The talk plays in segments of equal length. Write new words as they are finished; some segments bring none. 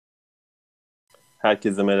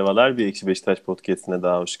Herkese merhabalar. Bir Ekşi Beşiktaş Podcast'ine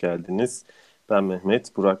daha hoş geldiniz. Ben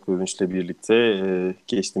Mehmet, Burak ve Övünç'le birlikte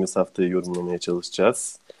geçtiğimiz haftayı yorumlamaya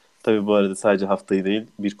çalışacağız. Tabii bu arada sadece haftayı değil,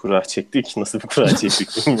 bir kura çektik. Nasıl bir kura çektik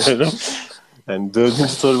bilmiyorum. Yani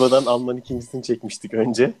dördüncü torbadan Alman ikincisini çekmiştik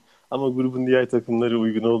önce. Ama grubun diğer takımları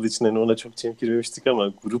uygun olduğu için hani ona çok çemkirmemiştik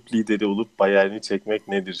ama grup lideri olup Bayern'i çekmek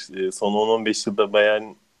nedir? Son 10-15 yılda Bayern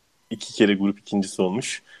iki kere grup ikincisi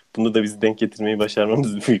olmuş. Bunu da biz denk getirmeyi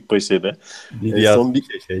başarmamız büyük başarı. Biri Son bir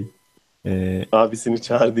yazmış e, abisini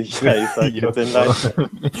çağırdı hikayesi yok. hakikaten life,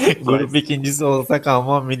 Grup life. ikincisi olsak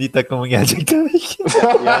Alman milli takımı gelecek tabii ki.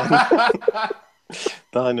 Yani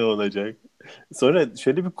daha ne olacak? Sonra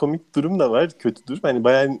şöyle bir komik durum da var, kötü durum. Hani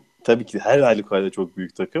Bayern tabii ki her halükarda çok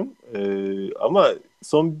büyük takım. Ama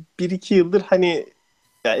son bir iki yıldır hani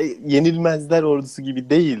yani yenilmezler ordusu gibi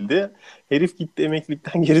değildi. Herif gitti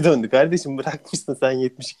emeklilikten geri döndü. Kardeşim bırakmışsın sen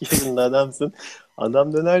 72 yaşında adamsın.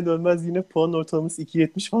 Adam döner dönmez yine puan ortalaması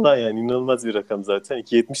 2,70 falan yani. İnanılmaz bir rakam zaten.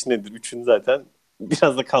 2,70 nedir? 3'ün zaten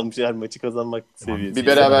biraz da kalmış her maçı kazanmak Bir seviyesinde.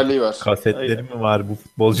 beraberliği var. Kasetleri mi var bu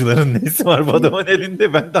futbolcuların, nesi var bu adamın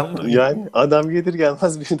elinde, ben de anlamıyorum. Yani adam gelir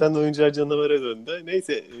gelmez birden oyuncular canavara döndü.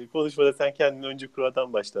 Neyse konuşmada sen kendini önce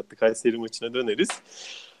kuradan başlattı. Kayseri maçına döneriz.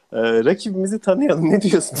 Rakibimizi tanıyalım. Ne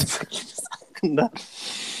diyorsunuz rakibimiz hakkında?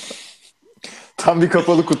 Tam bir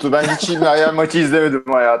kapalı kutu. Ben hiç iyi bir Bayern maçı izlemedim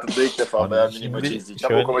hayatımda. İlk defa Abi Bayern Münih şimdi maçı izleyeceğim.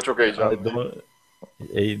 şöyle- O konuda çok heyecanlıyım. Doğru,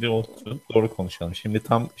 eğri olsun, doğru konuşalım. Şimdi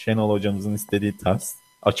tam Şenol hocamızın istediği tarz.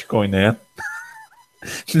 Açık oynayan,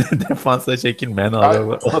 defansa çekilmeyen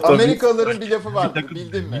araba. Amerikalıların bir lafı Bir vardır. takım Bildin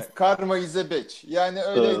mi? demeyiz. Karma is a bitch. Yani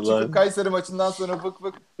öyle Lan. çıkıp Kayseri maçından sonra bık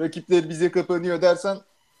bık rakipler bize kapanıyor dersen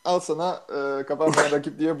al sana kapanmayan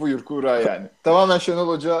rakip diye buyur kura yani. Tamamen Şenol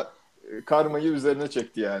Hoca karmayı üzerine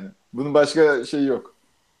çekti yani. Bunun başka şeyi yok.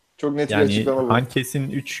 Çok net bir Yani açıklama bu. Hankes'in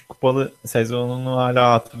 3 kupalı sezonunu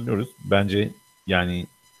hala hatırlıyoruz. Bence yani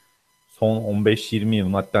son 15-20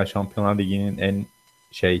 yılın, hatta Şampiyonlar Ligi'nin en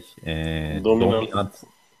Dominant. dominant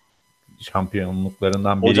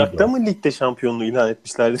şampiyonluklarından biriydi Ocak'ta o. mı ligde şampiyonluğu ilan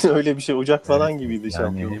etmişlerdi? Öyle bir şey. Ocak Evet, falan gibiydi yani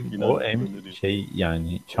şampiyonluk hem ilan o hem etmeleri.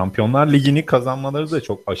 yani Şampiyonlar Ligi'ni kazanmaları da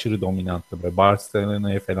çok aşırı dominanttı. Böyle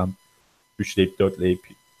Barcelona'yı falan üçleyip dörtleyip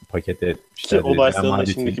pakete Ki etmişlerdi. o Real Barcelona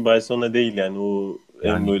Madrid'i şimdiki Barcelona değil yani. O en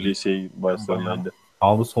yani böyle şey bayağı Barcelona'ydı.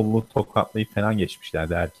 sağlı sollu tokatlayıp falan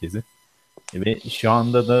geçmişlerdi herkesi. Ve şu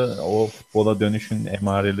anda da o futbola dönüşün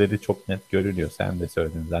emareleri çok net görülüyor. Sen de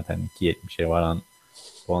söyledin zaten 2,70'e varan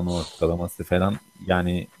puan ortalaması falan.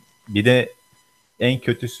 Yani bir de en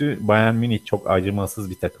kötüsü Bayern Münih çok acımasız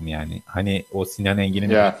bir takım yani. Hani o Sinan Engin'in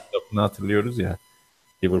bir Ya lafını hatırlıyoruz ya.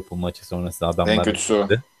 Liverpool maçı sonrası en adamlar kötüsü o.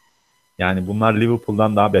 ezildi. Yani bunlar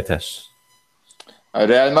Liverpool'dan daha beter.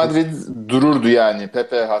 Real Madrid dururdu yani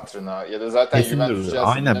Pepe hatırına ya da zaten Kesin Juventus durur. Chelsea'nin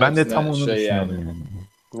Aynen, ben de tam hepsine onu şey yani. düşünüyordum yani.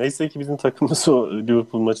 Neyse ki bizim takımımız o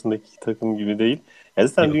Liverpool maçındaki takım gibi değil. Yani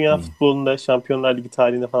zaten Yok dünya değil. futbolunda Şampiyonlar Ligi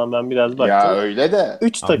tarihine falan ben biraz Ya baktım. öyle de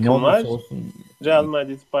 3 Abi ne takım var. olursa olsun Real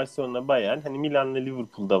Madrid, Barcelona, Bayern. Hani Milan'la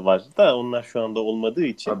Liverpool'da var da onlar şu anda olmadığı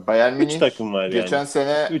için Bayern 3 Münih takım var yani. geçen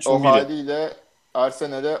sene o 3'ün biri. haliyle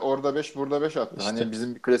Arsenal'e orada 5 burada 5 attı. İşte Hani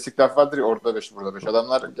bizim bir klasik laf vardır ya orada 5 burada 5.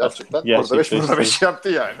 Adamlar gerçekten orada 5 burada gerçekleşti. 5 yaptı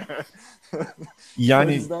yani. O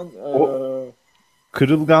yani yüzden o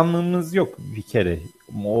kırılganlığımız yok bir kere.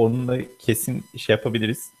 Onunla kesin şey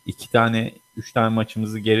yapabiliriz. 3 tane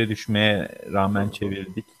maçımızı geri düşmeye rağmen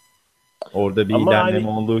çevirdik. Orada bir Ama ilerleme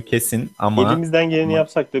hani olduğu kesin ama elimizden geleni ama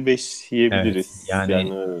yapsak da 5 evet, yiyebiliriz. yani Yani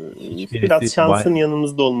biraz hiçbirisi şansın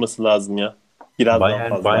yanımızda olması lazım ya. Birazdan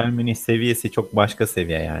fazla. Bayern Münih seviyesi çok başka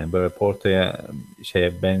seviye yani. Böyle Porto'ya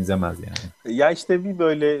şeye benzemez yani. Ya işte bir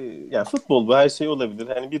böyle yani futbol bu her şey olabilir.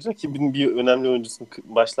 Hani bir rakibin bir önemli oyuncusunun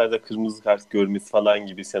başlarda kırmızı kart görmesi falan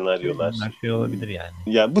gibi senaryolar. Her şey olabilir yani.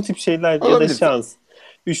 Ya bu tip şeyler ya da olabilir. şans.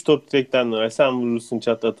 3 top direkten döner. Sen vurursun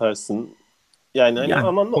çat atarsın. Yani hani Yani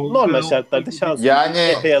ama Tolga normal olduğu şartlarda gibi şansın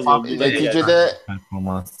Yani beyaz olduğuna farklı değer. neticede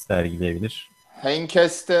performans sergileyebilir.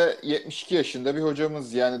 Henkes de 72 yaşında bir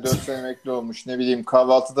hocamız yani 4 sene emekli olmuş. Ne bileyim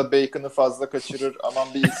kahvaltıda bacon'ı fazla kaçırır. Aman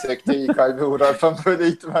bir insekte iyi kalbe uğrar falan böyle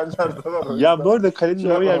ihtimaller de var o Ya bu yüzden. arada kaleci Şey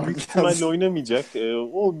Neuer büyük yapmamak ihtimalle lazım. oynamayacak.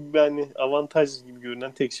 O yani avantaj gibi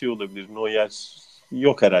görünen tek şey olabilir. Neuer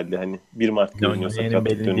yok herhalde hani 1 Mart görünüyor Neuer'in sakatlık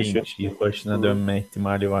belli dönüşü. değilmiş. Yılbaşına Hı. dönme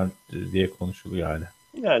ihtimali var diye konuşuluyor hala.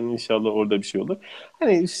 Yani inşallah orada bir şey olur.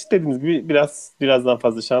 Hani işte dediğimiz gibi birazdan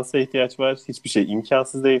fazla şansa ihtiyaç var. Hiçbir şey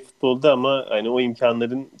imkansız değil futbolda ama hani o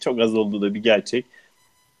imkanların çok az olduğu da bir gerçek.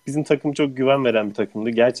 Bizim takım çok güven veren bir takımdı.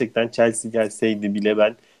 Gerçekten Chelsea gelseydi bile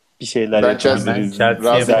ben bir şeyler Ben Ben yapabiliriz Chelsea'ye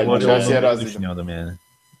razıydım. derdim favori yani. Chelsea'ye olduğumuzu razıydım. düşünüyordum yani.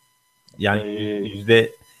 Yani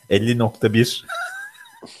Ee, %50,1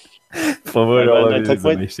 Favori Yani ben olabiliriz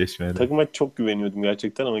bu eşleşmede. takıma çok güveniyordum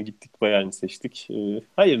gerçekten ama gittik Bayern'i seçtik.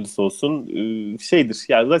 Hayırlısı olsun. Şeydir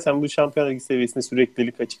yani zaten bu Şampiyonlar Ligi seviyesinde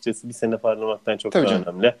süreklilik açıkçası bir sene parlamaktan çok Tabii daha canım.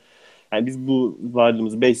 önemli. Yani biz bu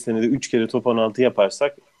varlığımızı 5 senede 3 kere top 16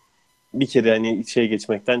 yaparsak bir kere hani şey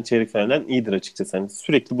geçmekten çeyrek finalden iyidir açıkçası. Yani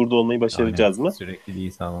sürekli burada olmayı Aynen. başaracağız mı?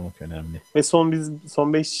 Sürekliliği sağlamak önemli. Ve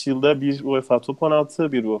son 5 yılda bir UEFA Top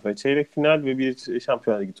 16, bir UEFA çeyrek final ve bir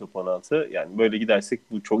Şampiyonlar Ligi Top 16. Yani böyle gidersek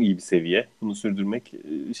bu çok iyi bir seviye. Bunu sürdürmek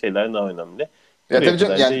şeyler daha önemli. Ya Buraya tabii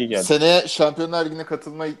canım, kadar da yani iyi geldik. seneye Şampiyonlar Ligi'ne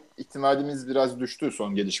katılma ihtimalimiz biraz düştü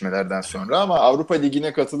son gelişmelerden sonra, ama Avrupa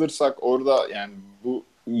Ligi'ne katılırsak orada yani bu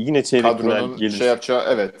Yine çeyrek final kadronun şey gelir. yapacağı,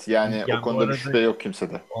 evet yani o Yani bu konuda bir arada şüphe yok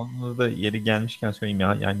kimsede. onu da yeri gelmişken söyleyeyim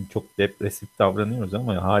ya, yani çok depresif davranıyoruz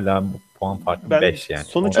ama hala bu puan farkı Ben 5 yani.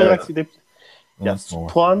 sonuç Onu Evet. olarak bir de ya unutmamak lazım.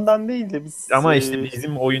 puandan değil de biz Ama işte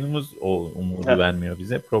bizim oyunumuz o umudu heh, vermiyor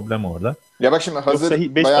bize. Problem orada. Ya bak şimdi yoksa hazır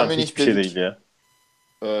 5 Bayern puan Münih hiçbir şey değil dedik. ya.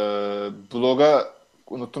 Bloga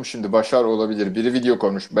unuttum şimdi, Başar olabilir. Biri video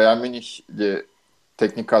koymuş. Bayern Münih'li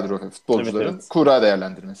teknik kadro ve Evet, futbolcuların evet. kura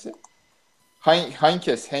değerlendirmesi.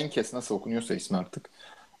 Henkes nasıl okunuyorsa ismi artık.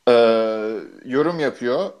 Yorum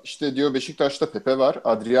yapıyor. İşte diyor Beşiktaş'ta Pepe var,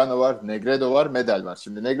 Adriano var, Negredo var, Medel var.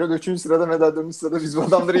 Şimdi Negredo 3. sırada, Medel 4. sırada, biz bu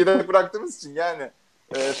adamları yedek bıraktığımız için yani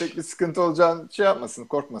pek bir sıkıntı olacağını şey yapmasın,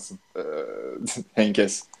 korkmasın.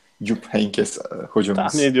 Henkes, Jupp Henkes Tahmin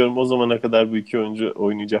hocamız. ediyorum o zamana kadar bu iki oyuncu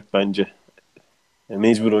oynayacak bence.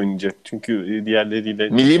 Mecbur oynayacak. Çünkü diğerleriyle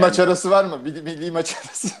Milli yani maç arası var mı? Bir milli maç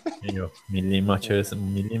arası. Yok. Milli maç arası,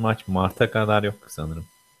 milli maç Mart'a kadar yok sanırım.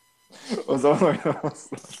 O zaman oynamaz.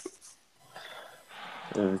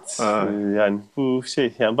 evet, Ay. yani bu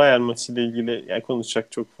şey yani Bayern maçıyla ilgili yani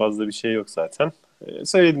konuşacak çok fazla bir şey yok zaten.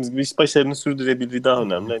 Söylediğimiz gibi iş başarının sürdürülebilirliği daha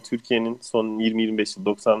önemli. Yani Türkiye'nin son 20-25 yıl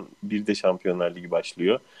 91'de Şampiyonlar Ligi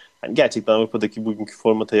başlıyor. Yani gerçekten Avrupa'daki bugünkü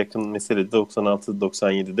formata yakın mesele de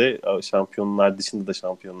 96-97'de şampiyonlar dışında da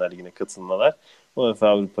Şampiyonlar Ligi'ne katılmalar. UEFA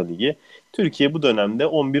Avrupa Ligi. Türkiye bu dönemde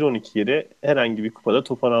 11-12 yere herhangi bir kupada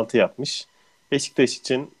top 16 yapmış. Beşiktaş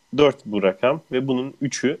için 4 bu rakam ve bunun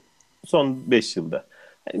 3'ü son 5 yılda.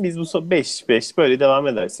 Yani biz bu 5-5 böyle devam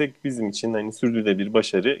edersek bizim için hani sürdürülebilir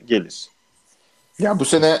başarı gelir. Ya bu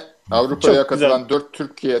sene Avrupa'ya Çok güzel. katılan 4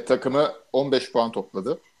 Türkiye takımı 15 puan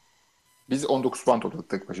topladı. Biz 19 puan topladık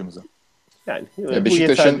tek başımıza. Yani Ya bu yeterli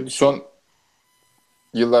Beşiktaş'ın bir şey. son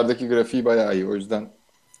yıllardaki grafiği bayağı iyi. O yüzden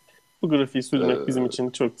Bu grafiği sürdürmek bizim için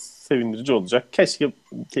çok sevindirici olacak. Keşke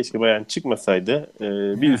Bayern çıkmasaydı. Bir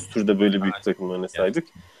Yani, üst turda böyle büyük maalesef takımla oynasaydık.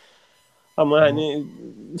 gerçekten. Ama Ama hani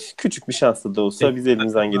küçük bir şanslı da olsa biz 8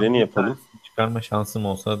 elimizden takımdan geleni bir yapalım. tanesini çıkarma şansım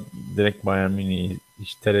olsa direkt Bayern Münih'i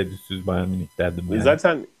hiç tereddütsüz Bayern Münih derdim yani.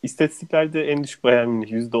 Zaten istatistiklerde en düşük Bayern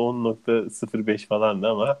Münih %10,05 falandı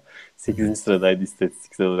ama 8. Evet. sıradaydı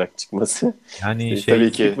istatistiksel olarak çıkması. Yani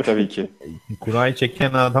tabii şey, ki, tabii ki. kurayı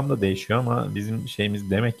çeken adam da değişiyor ama bizim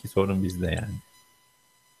şeyimiz demek ki sorun bizde yani.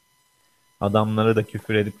 Adamlara da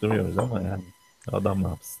küfür edip duruyoruz ama yani adam ne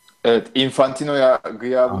yapsın? Evet, Infantino'ya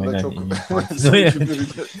gıyabında Aynen, çok Infantino şey yani.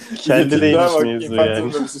 Kendi getirdiler, değilmiş bak mevzu yani.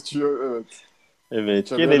 Infantino da bir sıçıyor, evet. Evet,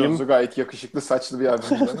 Xabi gelelim Alonso gayet yakışıklı saçlı bir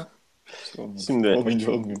yardımcıdan. İşte olmadı. şimdi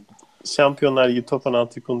Olmayınca olmuyor. Şampiyonlar Ligi Top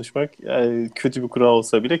 16'yı konuşmak kötü bir kura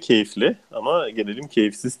olsa bile keyifli ama gelelim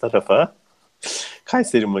keyifsiz tarafa.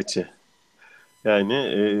 Kayseri maçı. Yani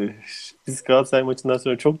biz Galatasaray maçından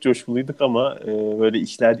sonra çok coşkuluyduk ama böyle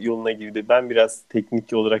işler yoluna girdi. Ben biraz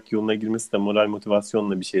teknik olarak yoluna girmesi de moral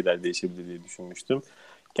motivasyonla bir şeyler değişebilir diye düşünmüştüm.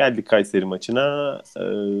 Geldik Kayseri maçına.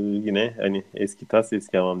 Yine hani eski tas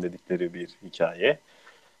eski hamam dedikleri bir hikaye.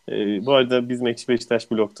 Bu arada bizim Ekşi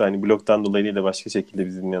Beşiktaş blokta hani bloktan dolayı değil de başka şekilde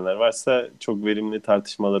bizi dinleyenler varsa çok verimli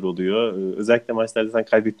tartışmalar oluyor. Özellikle maçlarda sen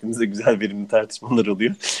kaybettiğimizde güzel verimli tartışmalar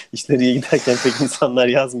oluyor. İşleri iyi giderken pek insanlar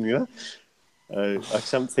yazmıyor.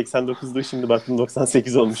 Akşam 89'du şimdi baktım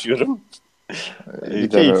 98 olmuş yorum. Gider o,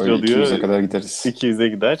 Keyifli 200'e oluyor. kadar gideriz. 200'e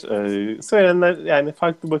gider. Söylenenler yani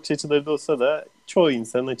farklı bakış açıları da olsa da çoğu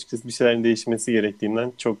insanın açıkçası bir şeylerin değişmesi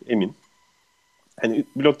gerektiğinden çok emin. Hani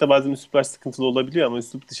blokta bazen üsluplar sıkıntılı olabiliyor ama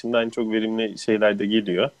üslup dışında hani çok verimli şeyler de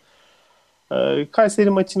geliyor. Kayseri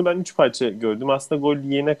maçını ben 3 parça gördüm. Aslında gol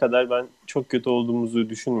yiyene kadar ben çok kötü olduğumuzu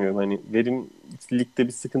düşünmüyorum. Hani verimlilikte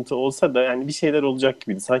bir sıkıntı olsa da yani bir şeyler olacak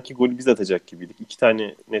gibiydi. Sanki golü biz atacak gibiydik. İki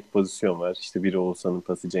tane net pozisyon var. İşte biri Oğuzhan'ın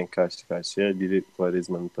pası Cenk karşı karşıya, biri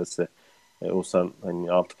Quaresma'nın pası. Oğuzhan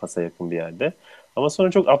hani altı pasa yakın bir yerde. Ama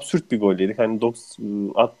sonra çok absürt bir gol yedik. Hani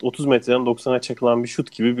 30 metreden 90'a çakılan bir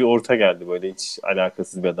şut gibi bir orta geldi böyle hiç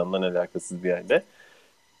alakasız bir adamdan alakasız bir yerde.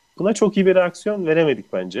 Buna çok iyi bir reaksiyon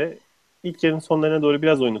veremedik bence. İlk yarının sonlarına doğru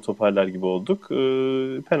biraz oyunu toparlar gibi olduk.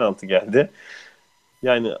 Penaltı geldi.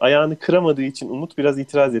 Yani ayağını kıramadığı için Umut biraz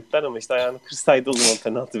itiraz ettiler ama işte ayağını kırsaydı o zaman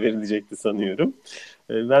penaltı verilecekti sanıyorum.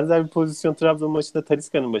 Benzer bir pozisyon Trabzon maçında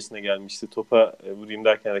Talisca'nın başına gelmişti. Topa vurayım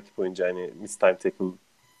derken rakip oyuncu hani mistime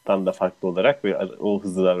tackle'dan da farklı olarak ve o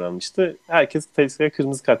hızlı davranmıştı. Herkes Talisca'ya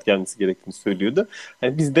kırmızı kart gelmesi gerektiğini söylüyordu.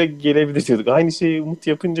 Yani biz de gelebilir diyorduk. Aynı şeyi Umut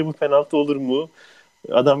yapınca bu penaltı olur mu?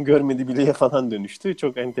 Adam görmedi bileye falan dönüştü.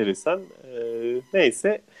 Çok enteresan.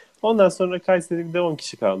 Neyse. Ondan sonra Kayseri'de 10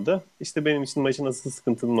 kişi kaldı. İşte benim için maçın asıl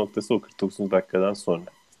sıkıntılı noktası o 49. dakikadan sonra.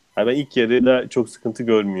 Yani ben ilk yarıda çok sıkıntı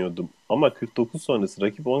görmüyordum. Ama 49 sonrası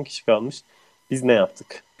rakip 10 kişi kalmış. Biz ne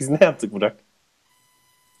yaptık? Biz ne yaptık Burak?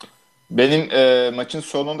 Benim maçın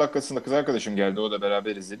son 10 dakikasında kız arkadaşım geldi. O da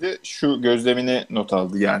beraber izledi. Şu gözlemini not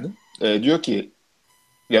aldı yani. Diyor ki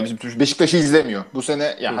ya bizim Beşiktaş'ı izlemiyor. Bu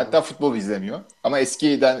sene ya hatta futbol izlemiyor. Ama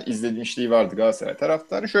eskiden izlemişliği vardı Galatasaray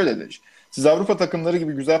taraftarı. Şöyle dedi. Siz Avrupa takımları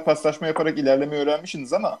gibi güzel paslaşma yaparak ilerlemeyi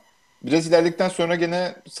öğrenmişsiniz ama biraz ilerledikten sonra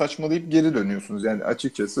gene saçmalayıp geri dönüyorsunuz. Yani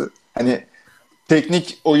açıkçası hani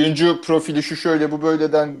teknik oyuncu profili şu şöyle bu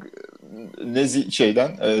böyleden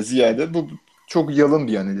ziyade bu çok yalın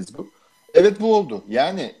bir analiz bu. Evet bu oldu.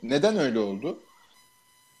 Yani neden öyle oldu?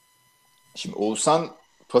 Şimdi Oğuzhan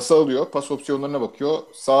pası alıyor. Pas opsiyonlarına bakıyor.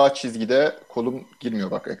 Sağ çizgide kolum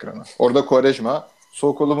girmiyor bak ekrana. Orada Quaresma.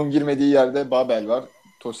 Sol kolumun girmediği yerde Babel var.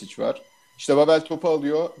 Tosic var. İşte Babel topu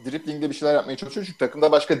alıyor. Driplingde bir şeyler yapmaya çalışıyor. Çünkü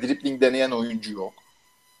takımda başka dripling deneyen oyuncu yok.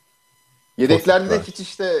 Yedeklerde de hiç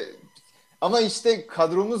işte ama işte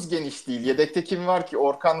kadromuz geniş değil. Yedekte kim var ki?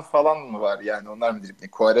 Orkan falan mı var yani? Onlar mı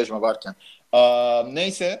dripling? Quaresma varken.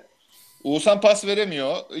 Neyse. Oğuzhan pas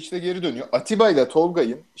veremiyor. İşte geri dönüyor. Atiba ile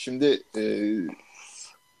Tolga'yın şimdi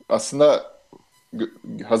aslında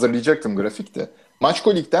hazırlayacaktım grafikte.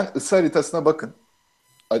 Maçkolik'ten ısı haritasına bakın.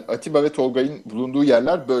 Atiba ve Tolga'nın bulunduğu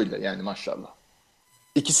yerler böyle yani maşallah.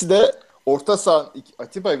 İkisi de orta saha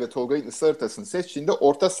Atiba ve Tolga'nın ısı haritasını seçtiğinde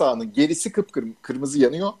orta sahanın gerisi kıpkırmızı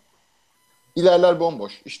yanıyor. İlerler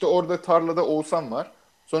bomboş. İşte orada tarlada Oğuzhan var.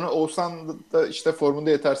 Sonra Oğuzhan'da işte formunda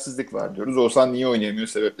yetersizlik var diyoruz. Oğuzhan niye oynayamıyor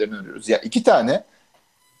sebeplerini arıyoruz. Ya iki tane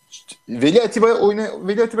Veli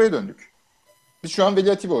Atiba'ya döndük. Biz şu an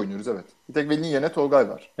Veli Atiba oynuyoruz evet. Bir tek Veli'nin yerine Tolgay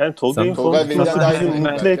var. Yani Tolgay'ın Sana Tolgay form Veli'den tutması daha bizi iyi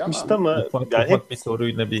oynadı mutlu belki etmişti ama ufak yani hep bir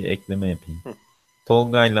soruyla bir ekleme yapayım.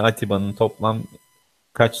 Tolga ile Atiba'nın toplam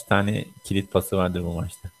kaç tane kilit pası vardır bu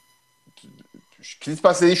maçta? Kilit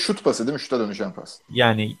pas dediği şut pası değil mi? Şuta dönüşen pas.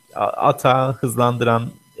 Yani atağı hızlandıran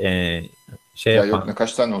şey Ya yok yapan ne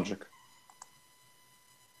kaç tane olacak?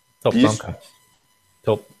 toplam Bir. kaç?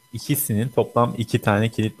 İkisinin toplam 2 tane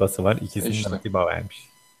kilit pası var. İkisini de İşte. Atiba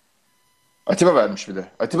vermiş. Atiba vermiş bir de.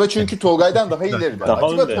 Atiba çünkü Tolgay'dan daha ileride. Atiba. daha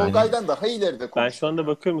Atiba önde. Yani Tolgay'dan daha ileride ben şu anda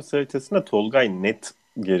konuşuyor. bakıyorum ısı haritasına Tolgay net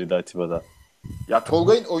geride Atiba'dan. Ya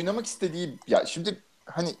Tolgay'ın oynamak istediği ya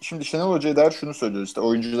şimdi Şenol Hoca'ya dair şunu söylüyoruz işte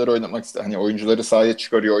oyuncuları oynamak hani oyuncuları sahaya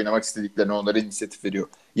çıkarıyor oynamak istediklerini onlara inisiyatif veriyor.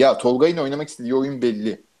 Ya Tolgay'ın oynamak istediği oyun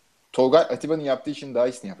belli. Tolgay Atiba'nın yaptığı işin daha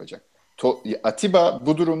iyisini yapacak. Atiba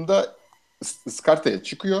bu durumda ıskartaya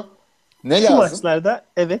çıkıyor. Ne Şu lazım? maçlarda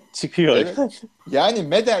evet çıkıyor. Evet. Yani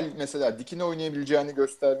Medel mesela dikine oynayabileceğini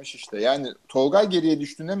göstermiş işte. Yani Tolgay geriye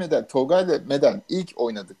düştüğünde Medel, Tolgay ile Medel ilk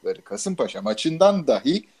oynadıkları Kasımpaşa maçından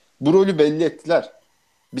dahi bu rolü belli ettiler.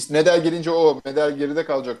 Biz Medel gelince Medel geride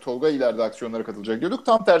kalacak, Tolgay ileride aksiyonlara katılacak diyorduk.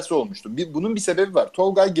 Tam tersi olmuştu. Bunun bir sebebi var.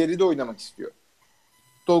 Tolgay geride oynamak istiyor.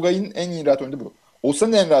 Tolgay'ın en iyi rahat oynadığı bu.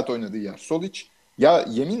 Oğuzhan'ın en rahat oynadığı yer. Sol iç. Ya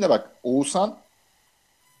yeminle bak Oğuzhan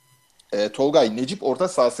Tolgay, Necip orta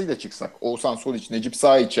sahasıyla çıksak, Oğuzhan sol iç, Necip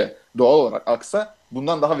sağ içe doğal olarak aksa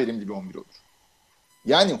bundan daha verimli bir 11 olur.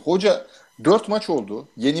 Yani hoca 4 maç oldu.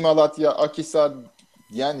 Yeni Malatya, Akhisar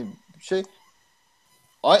yani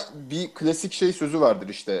bir klasik sözü vardır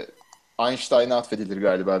işte. Einstein'a atfedilir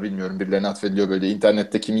galiba bilmiyorum. Birilerine atfediliyor böyle.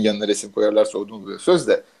 İnternette kimin yanına resim koyarlarsa onu buluyor. Söz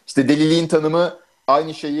de işte deliliğin tanımı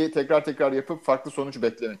aynı şeyi tekrar tekrar yapıp farklı sonuç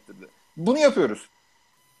beklemektir. Bunu yapıyoruz.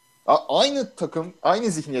 Aynı takım,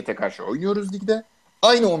 aynı zihniyete karşı oynuyoruz ligde.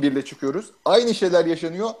 Aynı 11 ile çıkıyoruz. Aynı şeyler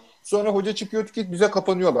yaşanıyor. Sonra hoca çıkıyor ki bize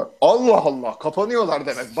kapanıyorlar. Allah Allah kapanıyorlar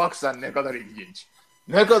demek. Bak sen ne kadar ilginç.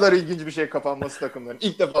 Ne kadar ilginç bir şey kapanması takımların.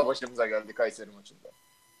 İlk defa başımıza geldi Kayseri maçında.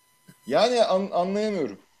 Yani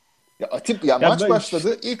anlayamıyorum. Ya Maç ben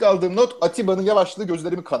başladı. İlk aldığım not Atiba'nın yavaşlığı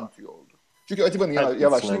gözlerimi kanatıyor oldu. Çünkü Atiba'nın herkesin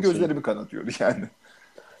yavaşlığı aynı şeyi. gözlerimi kanatıyordu yani.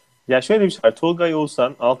 Ya şöyle bir şey var. Tolgay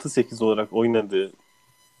Oğuzhan 6-8 olarak oynadığı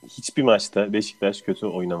hiçbir maçta Beşiktaş kötü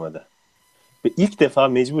oynamadı. Ve ilk defa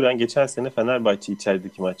mecburen geçen sene Fenerbahçe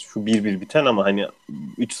içerideki maç şu 1-1 biten ama hani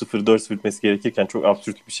 3-0 4-0 bitmesi gerekirken çok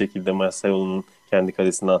absürt bir şekilde Marcelo'nun kendi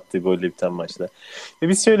kalesine attığı golle biten maçta. Ve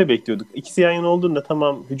biz şöyle bekliyorduk. İkisi yan yana olduğunda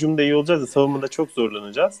tamam hücumda iyi olacağız da savunmada çok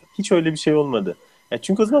zorlanacağız. Hiç öyle bir şey olmadı. Ya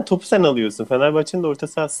çünkü o zaman topu sen alıyorsun. Fenerbahçe'nin de orta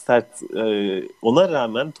sahası sert. Ona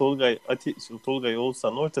rağmen Tolgay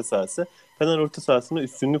Oğuzhan orta sahası Fener orta sahasına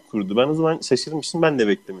üstünlük kurdu. Ben o zaman şaşırmıştım. Ben de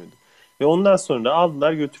beklemiyordum. Ve ondan sonra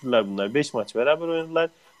aldılar götürdüler bunlar. 5 maç beraber oynadılar.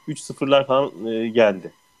 3-0'lar falan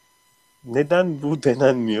geldi. Neden bu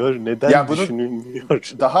denenmiyor? Neden Ya bunu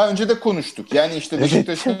düşünülmüyor? daha önce de konuştuk. Yani işte Evet.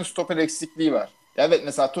 Beşiktaş'ın stoper eksikliği var. Evet,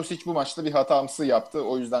 mesela Tosic bu maçta bir hatamsı yaptı.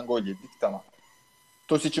 O yüzden gol yedik. Tamam.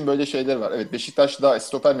 Tosic'in böyle şeyleri var. Evet, Beşiktaş daha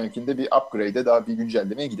stoper mevkinde bir upgrade'e, daha bir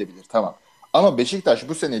güncellemeye gidebilir. Tamam. Ama Beşiktaş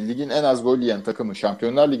bu sene ligin en az gol yiyen takımı,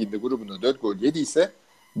 Şampiyonlar Ligi'nde grubunda 4 gol yediyse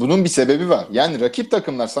bunun bir sebebi var. Yani rakip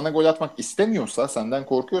takımlar sana gol atmak istemiyorsa, senden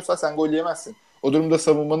korkuyorsa sen gol yemezsin. O durumda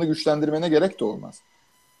savunmanı güçlendirmene gerek de olmaz.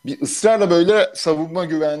 Bir ısrarla böyle savunma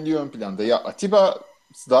güvenliği ön planda. Ya Atiba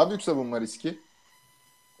daha büyük savunma riski.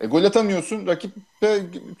 Gol atamıyorsun, rakibe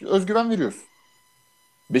özgüven veriyorsun.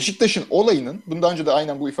 Beşiktaş'ın olayının, bundan önce de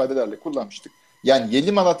aynen bu ifadelerle kullanmıştık. Yani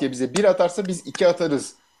Yeni Malatya bize bir atarsa biz iki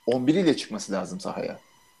atarız. 11 ile çıkması lazım sahaya.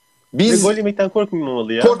 Ve Biz gol yemekten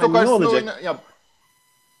korkmamalı ya. Porto Hani ne karşısında olacak?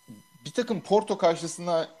 bir takım Porto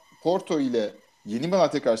karşısına, Porto ile Yeni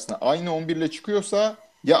Malatya karşısına aynı 11 ile çıkıyorsa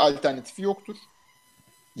ya alternatifi yoktur,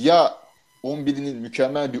 ya 11'inin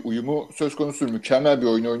mükemmel bir uyumu söz konusu, mükemmel bir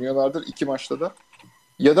oyun oynuyorlardır iki maçta da,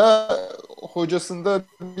 ya da hocasında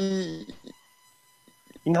bir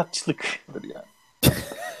İnatçılık. yani.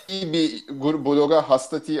 İyi bir bloga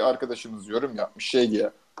Hastati arkadaşımız yorum yapmış şey diye.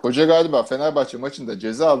 Hoca galiba Fenerbahçe maçında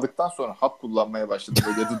ceza aldıktan sonra hap kullanmaya başladı.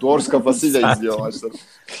 Böyle The Doors kafasıyla izliyor maçları.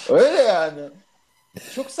 Öyle yani.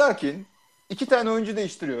 Çok sakin. İki tane oyuncu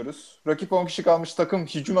değiştiriyoruz. Rakip 10 kişi kalmış takım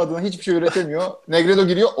hücum adına hiçbir şey üretemiyor. Negredo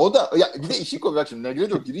giriyor. O da ya bir de işi koyacak şimdi.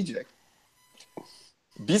 Negredo girecek.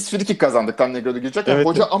 Biz frikik kazandık tam Negredo girecekken. Evet.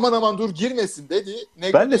 Hoca aman aman dur girmesin dedi.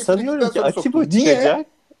 Ben de Negredo'yu sanıyorum frikikten ki sonra soktu. Atiba Niye? çıkacak.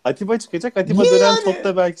 Atiba çıkacak. Atiba Niye dönen yani?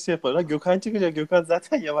 topta belki şey yapar. Ha, Gökhan çıkacak. Gökhan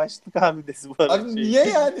zaten yavaşlık abidesi bu arada. Abi niye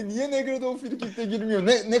yani? Niye Negredo o frikikte girmiyor?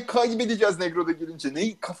 Ne kaybedeceğiz Negredo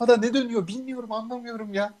girince? Kafada ne dönüyor bilmiyorum,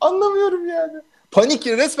 anlamıyorum ya. Anlamıyorum yani. Panik,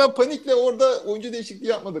 resmen panikle orada oyuncu değişikliği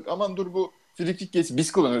yapmadık. Aman dur bu frikik geçsin.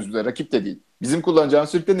 Biz kullanıyoruz da rakip de değil. Bizim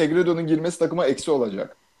kullanacağımız frikikte Negredo'nun girmesi takıma eksi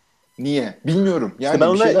olacak. Niye? Bilmiyorum. İşte Yani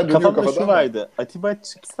ben bir şeyler ona dönüyor kafamda kafada şu ama. vardı.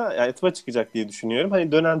 Atiba çıkacak diye düşünüyorum.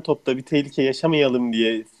 Hani dönen topta bir tehlike yaşamayalım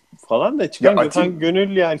diye falan da Ya çıkan Gökhan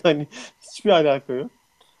Gönül yani hani hiçbir alaka yok.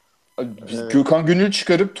 Biz Ee, Gökhan Gönül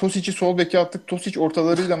çıkarıp Tosic'i sol beke attık. Tosic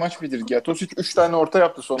ortalarıyla maç bitirdik ya. Tosic 3 tane orta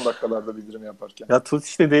yaptı son dakikalarda bildirim yaparken. Ya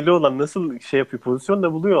Tosic de deli olan nasıl şey yapıyor, pozisyon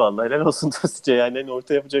da buluyor vallahi. Helal olsun Tosic'e yani hani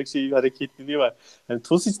orta yapacak şeyi, hareketliliği var. Yani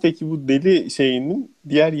Tosic'teki bu deli şeyinin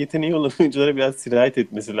diğer yeteneği olan oyunculara biraz sirayet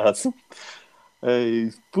etmesi lazım.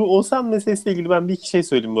 Bu Oğuzhan meselesiyle ilgili ben bir iki şey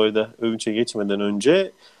söyleyeyim bu arada övünçe geçmeden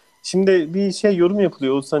önce. Şimdi bir şey yorum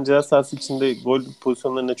yapılıyor. Oğuzhan ceza sahası içinde gol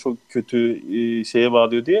pozisyonlarına çok kötü şeye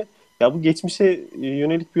bağlıyor diye. Ya bu geçmişe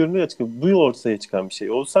yönelik bir yorum değil açıkçası. Bu yıl ortaya çıkan bir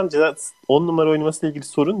şey. Oğuzhan 10 numara oynamasıyla ilgili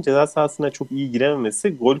sorun ceza sahasına çok iyi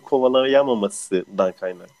girememesi, gol kovalayamamasından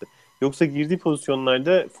kaynaklı. Yoksa girdiği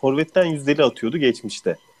pozisyonlarda forvetten yüzdeli atıyordu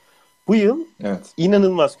geçmişte. Bu yıl Evet.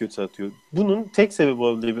 inanılmaz kötü atıyor. Bunun tek sebebi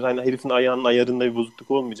olabilir. Hani herifin ayağının ayarında bir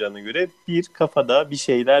bozukluk olmayacağına göre bir kafada bir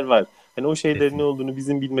şeyler var. Hani o şeylerin ne olduğunu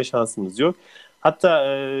bizim bilme şansımız yok.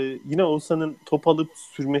 Hatta yine Oğuzhan'ın top alıp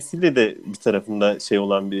sürmesiyle de bir tarafında şey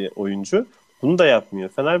olan bir oyuncu. Bunu da yapmıyor.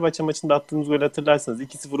 Fenerbahçe maçında attığımız gol hatırlarsanız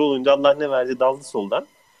 2-0 olunca Allah ne verdi daldı soldan.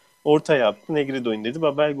 Orta yaptı. Negredo indirdi.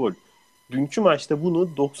 Babel gol. Dünkü maçta bunu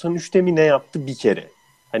 93'te mi ne yaptı bir kere.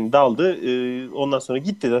 Hani daldı. Ondan sonra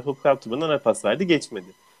gitti de top kaptırmadan ara pas verdi. Geçmedi.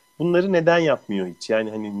 Bunları neden yapmıyor hiç? Yani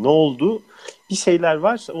hani ne oldu? Bir şeyler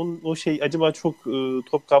var. O şey acaba çok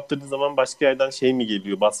top kaptırdığı zaman başka yerden şey mi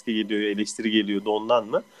geliyor? Baskı geliyor, eleştiri geliyor da ondan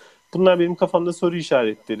mı? Bunlar benim kafamda soru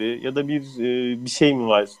işaretleri ya da bir şey mi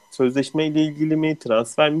var? Sözleşmeyle ilgili mi,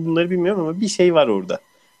 transfer mi? Bunları bilmiyorum ama bir şey var orada.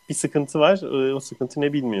 Bir sıkıntı var. O sıkıntı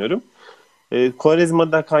ne bilmiyorum.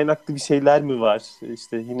 Quaresma'da kaynaklı bir şeyler mi var?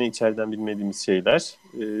 İşte yine içeriden bilmediğimiz şeyler.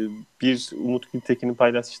 Bir Umut Gültekin'in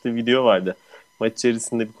paylaştığı video vardı. Maç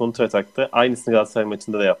içerisinde bir kontratakta. Aynısını Galatasaray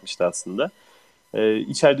maçında da yapmıştı aslında.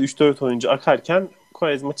 İçeride 3-4 oyuncu akarken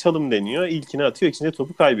Quaresma çalım deniyor. İlkini atıyor, ikinci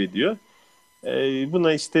topu kaybediyor.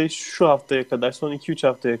 Buna işte şu haftaya kadar, son 2-3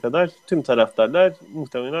 haftaya kadar tüm taraftarlar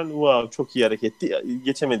muhtemelen wow çok iyi hareketti,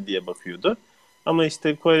 geçemedi diye bakıyordu. Ama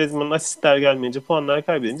işte Quaresma'nın asistler gelmeyince, puanlar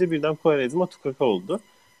kaybedince birden Quaresma tukaka oldu.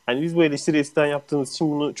 Hani biz bu eleştiri eskiden yaptığımız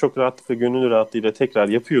için bunu çok rahatlıkla, gönül rahatlığıyla tekrar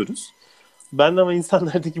yapıyoruz. Ben de ama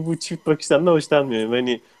insanlardaki bu çift bakıştan da hoşlanmıyorum.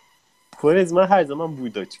 Hani Quaresma her zaman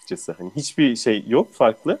buydu açıkçası. Hani hiçbir şey yok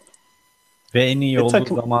farklı. Ve en iyi olduğu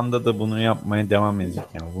Takım zamanda da bunu yapmaya devam edecek.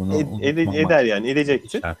 Yani bunu unutmamak eder yani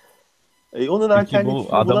edecektir. şart. Onun Peki bu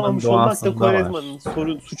alternatifini adamın bulamamış olmak da doğasında Quaresma'nın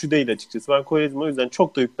var. suçu değil açıkçası. Ben Quaresma o yüzden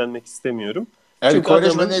çok da yüklenmek istemiyorum. Yani Çünkü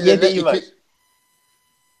Quaresma'nın adamın ellerine yedeği var.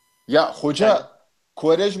 Ya Yani hoca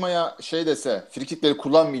Quaresma'ya şey dese, frikikleri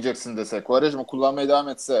kullanmayacaksın dese, Quaresma kullanmaya devam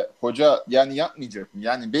etse, hoca yani yapmayacak mı?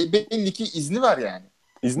 Yani belli ki izni var yani.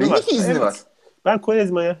 izni Belli var. ki izni var. Evet. Ben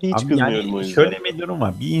Quaresma'ya hiç Abi kızmıyorum o yani yüzden. şöyle bir durum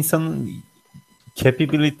var. Bir insanın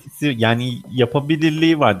capability'si yani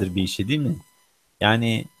yapabilirliği vardır bir işi değil mi?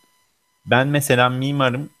 Yani ben mesela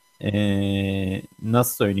mimarım.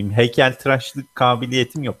 Nasıl söyleyeyim? Heykeltıraşlık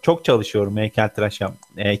kabiliyetim yok. Çok çalışıyorum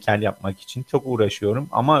heykel yapmak için. Çok uğraşıyorum.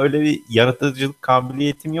 Ama öyle bir yaratıcılık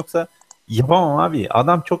kabiliyetim yoksa yapamam abi.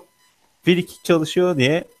 Adam çok frikik çalışıyor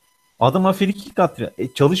diye adama frikik atıyor.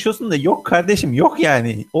 Çalışıyorsun da yok kardeşim yok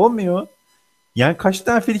yani. Olmuyor. Yani kaç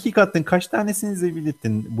tane frikik attın? Kaç tanesini zebil.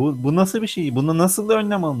 Bu nasıl bir şey? Buna nasıl da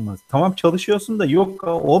önlem alınmaz? Tamam çalışıyorsun da yok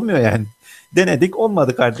olmuyor yani. Denedik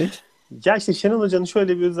olmadı kardeş. Ya işte Şenol Hoca'nın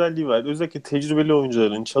şöyle bir özelliği var. Özellikle tecrübeli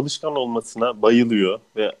oyuncuların çalışkan olmasına bayılıyor.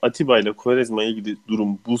 Ve Atiba ile Quaresma'ya ilgili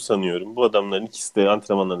durum bu sanıyorum. Bu adamların ikisi de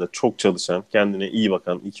antrenmanlarda çok çalışan, kendine iyi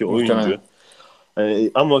bakan iki oyuncu.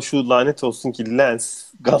 Muhtemelen. Ama şu lanet olsun ki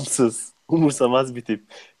Lens gamsız, umursamaz bir tip.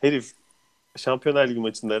 Herif Şampiyonlar Ligi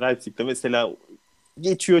maçında Leipzig'te mesela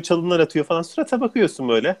geçiyor, çalımlar atıyor falan. Surata bakıyorsun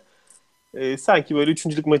böyle. Sanki böyle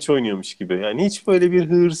üçüncülük maçı oynuyormuş gibi. Yani hiç böyle bir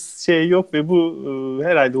hırs şey yok ve bu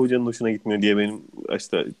herhalde hocanın hoşuna gitmiyor diye benim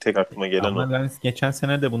işte tek aklıma gelen o. Ama Lens geçen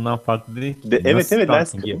sene de bundan farklı değil ki. Evet Nasıl evet Lens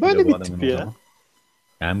scouting yapılıyor böyle bu bir adamın tip o ya. zaman?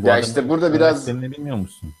 Yani bu Ya adamın işte burada biraz karakterini bilmiyor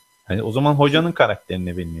musun? Hani o zaman hocanın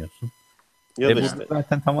karakterini bilmiyorsun. Ya da Burada işte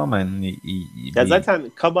zaten tamamen ya bir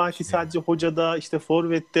zaten kabahati şey. sadece hocada işte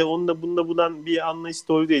forvette onda bunda bulan bir anlayış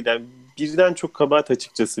doğru değil. Yani birden çok kabahat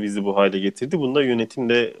açıkçası bizi bu hale getirdi. Bunda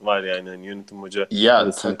yönetimde var yani hani yönetim hoca ya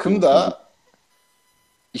arasındaki uyumsuzluk. takımda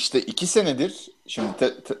işte 2 senedir şimdi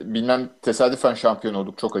bilmem tesadüfen şampiyon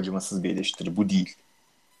olduk, çok acımasız bir eleştiri bu değil.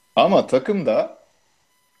 Ama takımda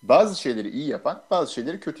bazı şeyleri iyi yapan, bazı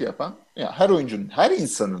şeyleri kötü yapan, ya her oyuncunun, her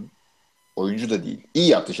insanın, oyuncu da değil, iyi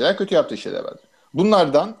yaptığı şeyler, kötü yaptığı şeyler vardır.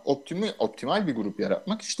 Bunlardan optimal bir grup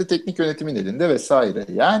yaratmak işte teknik yönetimin elinde vesaire.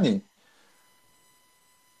 Yani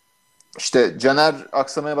işte Caner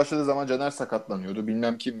aksamaya başladığı zaman Caner sakatlanıyordu.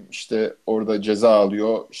 Bilmem kim işte orada ceza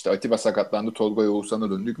alıyor. İşte Atiba sakatlandı, Tolga Oğuzhan'a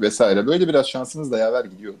döndük vesaire. Böyle biraz şansımız da yaver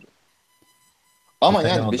gidiyordu. Ama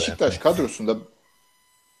yani Fena da Beşiktaş epey. kadrosunda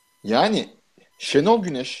yani Şenol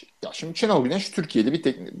Güneş, ya şimdi Şenol Güneş Türkiye'de bir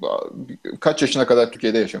teknik, kaç yaşına kadar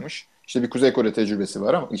Türkiye'de yaşamış. İşte bir Kuzey Kore tecrübesi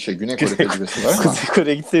var ama Güney Kore tecrübesi var ama Kuzey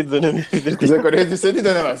Kore'ye gitseydi dönemeyebilirdi. Kuzey Kore'ye gitseydi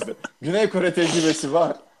dönemezdi. Güney Kore tecrübesi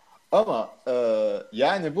var. Ama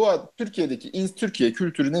yani Türkiye'deki Türkiye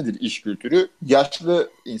kültürü nedir? İş kültürü. Yaşlı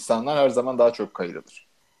insanlar her zaman daha çok kayırılır.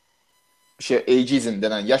 Ageism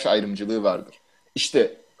denen yaş ayrımcılığı vardır.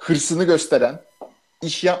 İşte hırsını gösteren,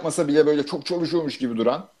 iş yapmasa bile böyle çok çalışıyormuş gibi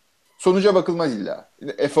duran, sonuca bakılmaz illa.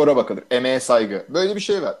 Efora bakılır, emeğe saygı. Böyle bir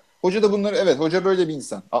şey var. Hoca da bunları, evet hoca böyle bir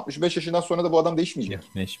insan. 65 yaşından sonra da bu adam değişmeyecek.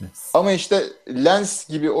 Netleşmez. Ama işte Lens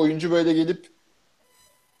gibi oyuncu böyle gelip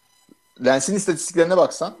Lens'in istatistiklerine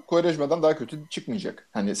baksan Quaresma'dan daha kötü çıkmayacak.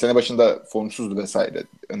 Hani sene başında formsuzdu vesaire.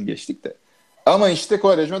 Onu geçtik de. Ama işte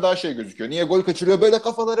Quaresma daha şey gözüküyor. Niye gol kaçırıyor? Böyle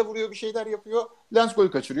kafalara vuruyor, bir şeyler yapıyor. Lens gol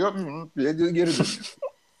kaçırıyor. Diye geri dönüyor.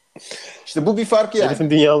 İşte bu bir fark yani. Herifin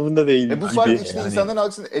dünya değil Bu fark gibi. işte Yani insanların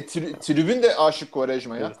algısını. Tribün de aşık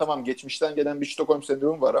Quaresma'ya. Evet. Tamam geçmişten gelen bir Stockholm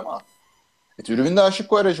sendromu var ama tribün de aşık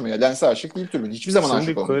Quaresma'ya. Lens'e aşık değil tribün. Hiçbir zaman aşık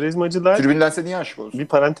Şimdi olmayacak. Quaresmacılar Tribün Lens'e niye aşık bir olsun?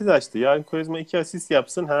 parantez açtı. Yarın Quaresma 2 asist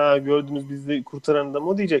yapsın. Ha gördünüz bizi kurtaran da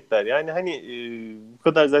o diyecekler. Yani hani bu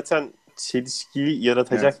kadar zaten çelişkili Evet.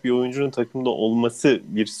 yaratacak bir oyuncunun takımda olması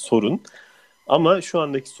bir sorun. Ama şu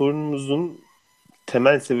andaki sorunumuzun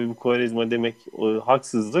temel sebebi Quaresma demek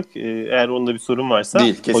haksızlık. Eğer onda bir sorun varsa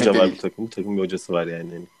Değil. hoca Kesinlikle var bu değil. takım. Bu takımın bir hocası var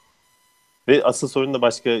yani. Ve asıl sorun da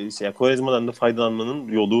başka şey. Yani Quaresma'dan da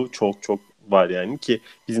faydalanmanın yolu çok çok var yani ki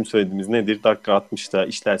bizim söylediğimiz nedir? Dakika 60'ta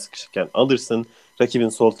işler sıkışırken alırsın. Rakibin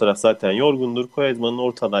sol taraf zaten yorgundur. Quaresma'nın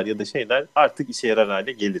ortalar ya da şeyler artık işe yarar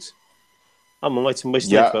hale gelir. Ama maçın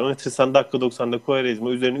başına itibaren Ya oynatırsan dakika 90'da Quaresma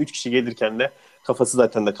üzerine 3 kişi gelirken de kafası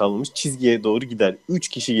zaten de kalmamış. Çizgiye doğru gider. 3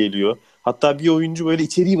 kişi geliyor. Hatta bir oyuncu böyle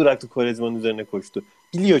içeriği bıraktı Quaresma'nın üzerine koştu.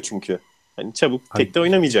 Biliyor çünkü. Hani çabuk abi, tekte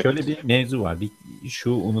oynamayacak. şöyle bir mevzu var.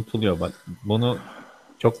 Şu unutuluyor bak. Bunu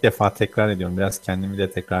çok defa tekrar ediyorum. Biraz kendimi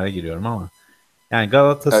de tekrara giriyorum ama yani bütün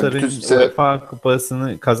Galatasaray'ın UEFA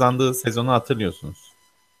Kupası'nı kazandığı sezonu hatırlıyorsunuz.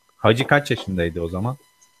 Hacı kaç yaşındaydı o zaman?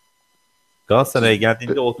 Galatasaray'a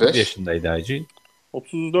geldiğinde 30 35, yaşındaydı Hacı.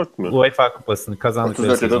 34 mü? UEFA Kupası'nı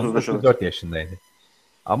kazandıkları 34 ya da sezon 35 olur. 34 yaşındaydı.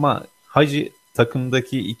 Ama Hacı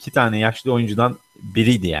takımdaki iki tane yaşlı oyuncudan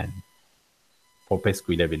biriydi yani.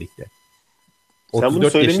 Popescu ile birlikte. Sen bunu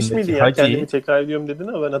 34 söylemiş yaşındaki miydin ya? Kendimi Hacı'yı, tekrar ediyorum dedin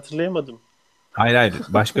ama ben hatırlayamadım. hayır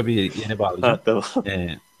başka bir yere bağlayacağım. Ha tamam.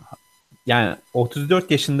 Ee, Yani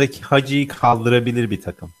 34 yaşındaki Hacı'yı kaldırabilir bir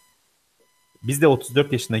takım. Biz de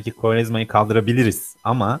 34 yaşındaki Quaresma'yı kaldırabiliriz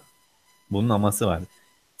ama bunun aması var.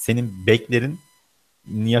 Senin beklerin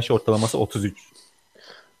yaş ortalaması 33.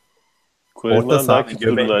 Orta Quaresma'dan daha sahanın kötü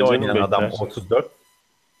göbeğinde dururlar canım oynayan adam bekler. 34.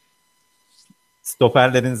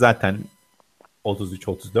 Stoperlerin zaten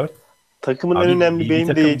 33-34. Takımın en Abi önemli bir beyin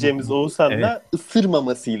takım diyeceğimiz evet, Oğuzhan'la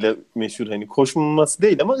ısırmamasıyla meşhur. Hani koşmaması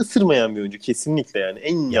değil ama ısırmayan bir oyuncu. Kesinlikle yani.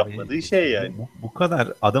 En ya yapmadığı şey yani. bu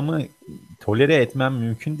kadar adamı tolere etmem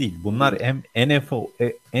mümkün değil. Bunlar hem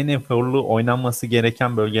en eforlu oynanması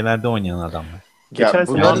gereken bölgelerde oynayan adamlar. Geçen Ya sene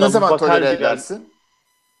bunları onun ne zaman tolere Abubakar biraz edersin?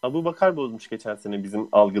 Abubakar bozmuş geçen sene bizim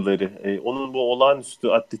algıları. Onun bu olağanüstü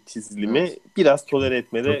atletizmi Evet. biraz Çok, tolere çok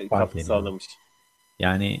etmede fark katkı ediyor. sağlamış.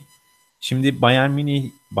 Yani şimdi Bayern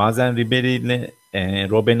Münih bazen Ribery ile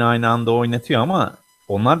Robben'i aynı anda oynatıyor ama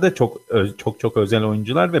onlar da çok özel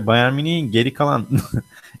oyuncular ve Bayern Münih'in geri kalan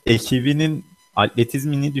ekibinin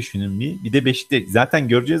atletizmini düşünün bir. Bir de Beşiktaş zaten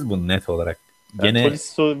göreceğiz bunu net olarak. Yani Gene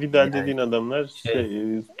Tolisso, Vidal yani dediğin adamlar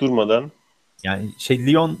şey durmadan.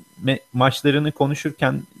 Lyon maçlarını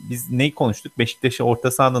konuşurken biz neyi konuştuk? Beşiktaş'ı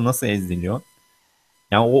orta sahada nasıl eziliyor?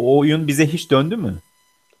 Yani o oyun bize hiç döndü mü?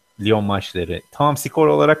 Lyon maçları. Tamam skor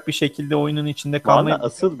olarak bir şekilde oyunun içinde Valla kalmayı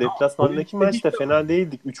asıl ama oyun deplasmandaki bize hiç maçta dönmedi. fena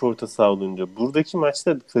değildik 3 orta saha olunca. Buradaki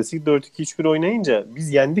maçta klasik 4-2-3-1 oynayınca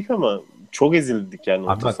biz yendik ama çok ezildik yani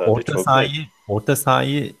Abi orta bak sahada. Çok net. orta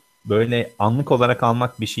sahayı böyle anlık olarak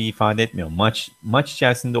almak bir şey ifade etmiyor. Maç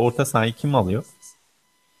içerisinde orta sahayı kim alıyor?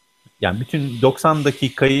 Yani bütün 90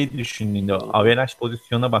 dakikayı düşündüğünde, averaj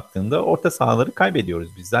pozisyona baktığında orta sahaları kaybediyoruz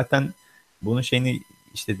biz. Zaten bunun şeyini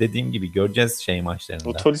işte dediğim gibi göreceğiz şey O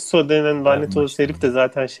maçlarında. Tolisso denen Derbi lanet olası herif maçlarında. de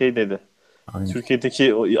zaten şey dedi. Aynen.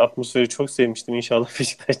 Türkiye'deki o atmosferi çok sevmiştim. İnşallah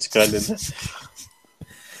Beşiktaş çıkar dedi.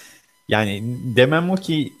 Yani demem o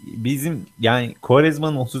ki bizim yani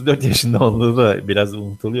Quaresma'nın 34 yaşında olduğu da biraz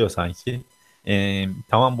unutuluyor sanki.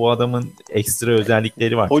 Tamam bu adamın ekstra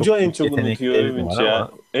özellikleri var. Hoca Çok en büyük çok unutuyor yetenekleri de Övünç var ya.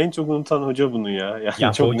 ama En çok unutan hoca bunu ya. Yani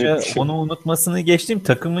ya çok net bir hoca şey. onu unutmasını geçtim.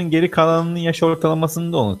 Takımın geri kalanının yaş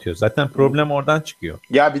ortalamasını da unutuyor. Zaten problem oradan çıkıyor.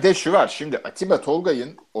 Ya bir de şu var. Şimdi Atiba Tolgay'ın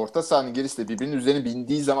orta sahanın gerisi de birbirinin üzerine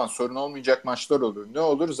bindiği zaman sorun olmayacak maçlar olur. Ne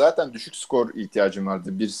olur? Zaten düşük skor ihtiyacım vardı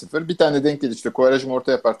 1-0. Bir tane denk geldi işte. Kovarajım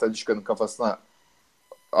orta yapar. Talisca'nın kafasına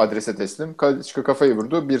adrese teslim. Talisca kafayı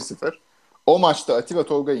vurdu 1-0. O maçta Atiba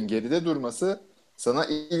Tolgay'ın geride durması sana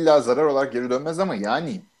illa zarar olarak geri dönmez ama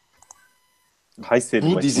yani Kayseri bu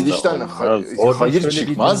maçında dizilişten olmaz. Orada hayır şöyle bir durum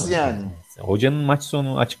çıkmaz var. yani. Hocanın maç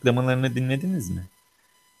sonu açıklamalarını dinlediniz mi?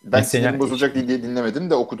 Ben Mesela sinirim bozulacak diye dinlemedim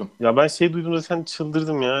de okudum. Ya ben şey duydum zaten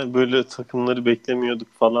çıldırdım ya. Böyle takımları beklemiyorduk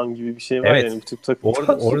falan gibi bir şey var evet. yani. Bu tip takım.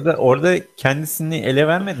 Orada kendisini ele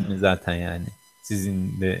vermedi mi zaten yani?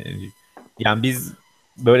 Sizin de yani biz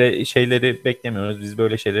böyle şeyleri beklemiyoruz. Biz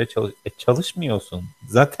böyle şeylere çalışmıyorsun.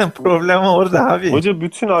 Zaten problem orada abi. Hoca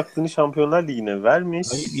bütün aklını Şampiyonlar Ligi'ne vermiş.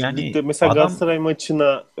 Hayır yani Ligde mesela adam Galatasaray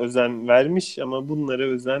maçına özen vermiş ama bunlara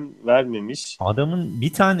özen vermemiş. adamın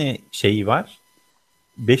bir tane şeyi var.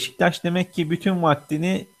 Beşiktaş demek ki bütün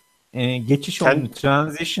vaktini geçiş Kendi, oyunu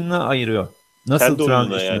transition'ına ayırıyor. Nasıl kendi oyununa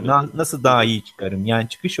transition'ı yani. nasıl Hı daha hı. iyi çıkarım? Yani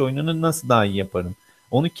çıkış oyununu nasıl daha iyi yaparım?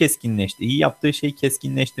 Onu iyi yaptığı şeyi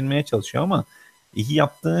keskinleştirmeye çalışıyor ama iyi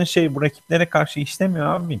yaptığın şey bu rakiplere karşı işlemiyor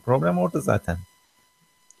abi. Problem orada zaten.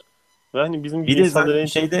 Ve hani bizim Bir gibi de insanları zaten en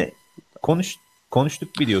çok şeyde konuş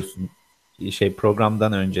konuştuk biliyorsun şey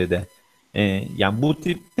programdan önce de. Yani bu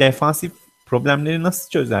tip defansif problemleri nasıl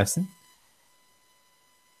çözersin?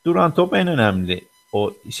 Duran top en önemli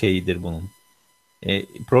o şeyidir bunun.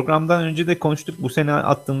 Programdan önce de konuştuk bu sene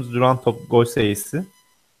attığımız duran top gol sayısı.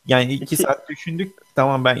 Yani 2 iki, saat düşündük.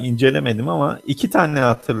 Tamam ben incelemedim ama 2 tane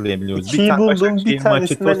hatırlayabiliyoruz. Bir ikiyi tane buldum. Bir Başakşehir maçı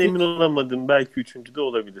tanesinden Tosic. emin olamadım. Belki üçüncü de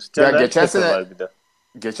olabilir. Ya Caner Pepe var bir de.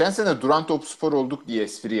 geçen sene Duran Top Spor olduk diye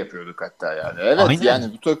espri yapıyorduk hatta yani. Evet Aynen. yani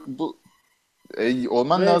bu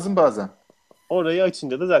olman Ve lazım bazen. orayı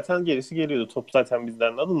açınca da zaten gerisi geliyordu. Top zaten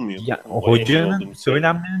bizden alınmıyor. Ya O emin hocanın olduğumuz şey.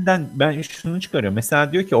 söylemlerinden ben şunu çıkarıyorum.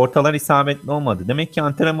 Mesela diyor ki ortalar isabetli olmadı. Demek ki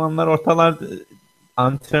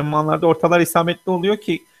antrenmanlarda ortalar isabetli oluyor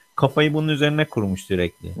ki kafayı bunun üzerine kurmuş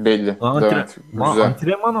sürekli. Belli. Evet. Güzel.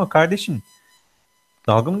 Antrenman o kardeşim.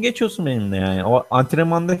 Dalga mı geçiyorsun benimle yani? O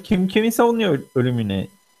antrenmanda kimi savunuyor ölümüne?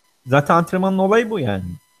 Zaten antrenmanın olayı bu yani.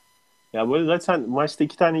 Ya böyle zaten maçta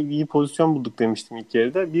iki tane iyi pozisyon bulduk demiştim ilk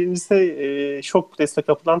yarıda. Birincisi şok presle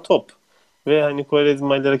kapılan top. Ve hani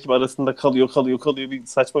Quaresma ile rakip arasında kalıyor. Bir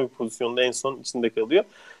saçma bir pozisyonda en son içinde kalıyor.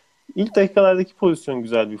 İlk dakikalardaki pozisyon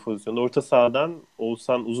güzel bir pozisyon. Orta sahadan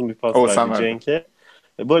Oğuzhan uzun bir pas Oğuzhan verdi verdi. Cenk'e.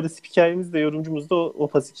 Bu arada spikerimiz de yorumcumuz da o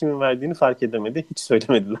pası kimin verdiğini fark edemedi. Hiç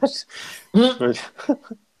söylemediler. Böyle.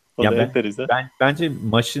 O Ya da enteresan. bence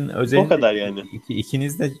maçın özelinde O kadar yani.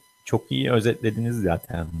 ikiniz de çok iyi özetlediniz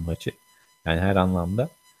zaten maçı. Yani her anlamda.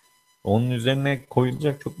 Onun üzerine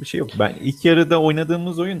koyulacak çok bir şey yok. Ben ilk yarıda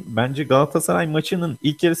oynadığımız oyun bence Galatasaray maçının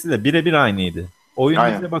ilk yarısıyla birebir aynıydı. Oyun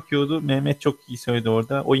Aynen. bize bakıyordu. Mehmet çok iyi söyledi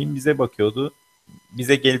orada. Oyun bize bakıyordu.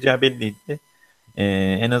 Bize geleceği belliydi.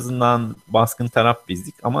 En azından baskın taraf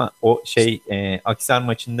bizdik. Ama o Akhisar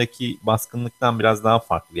maçındaki baskınlıktan biraz daha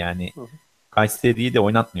farklı. Yani Kayseri'yi de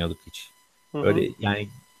oynatmıyorduk hiç. Öyle yani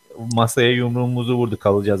masaya yumruğumuzu vurdu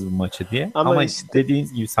kalacağız bu maçı diye. Ama işte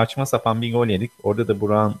dediğiniz gibi saçma sapan bir gol yedik. Orada da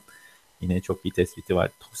Burak'ın yine çok iyi tespiti var.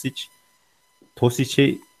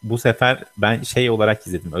 Tosic'i bu sefer ben olarak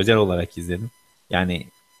izledim. Özel olarak izledim. Yani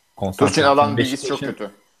Tosic'in alan bilgisi Beşiktaş'ın çok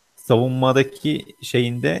kötü. savunmadaki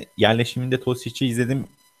yerleşiminde Tosic'i izledim.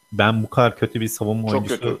 Ben bu kadar kötü bir savunma Çok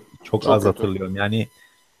oyuncusu kötü. çok Çok az kötü. hatırlıyorum. Yani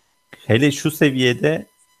hele şu seviyede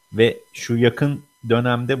ve şu yakın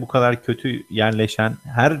dönemde bu kadar kötü yerleşen,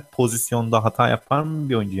 her pozisyonda hata yapan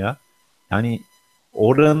bir oyuncu ya. Yani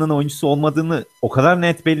oranın oyuncusu olmadığını o kadar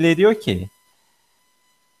net belli ediyor ki.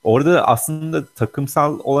 Orada aslında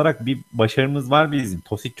takımsal olarak bir başarımız var bizim.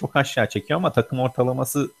 Tosic çok aşağı çekiyor ama takım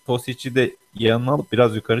ortalaması Tosic'i de yanına alıp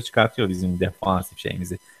biraz yukarı çıkartıyor bizim defansif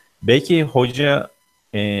şeyimizi. Belki hoca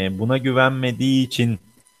buna güvenmediği için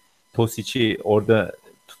Tosic'i orada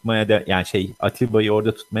tutmaya Atiba'yı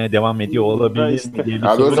orada tutmaya devam ediyor olabilir işte, mi diye bir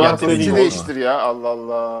Abi o soru zaman geldi. Tosic'i değiştir ya. Allah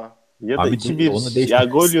Allah. Ya da Abi 2-1 onu ya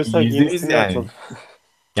gol yiyorsak %100 yenisini yani. atalım.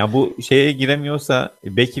 Ya bu giremiyorsa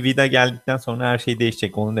belki Vida geldikten sonra her şey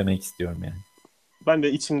değişecek. Onu demek istiyorum yani. Ben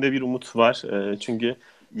de içimde bir umut var. Çünkü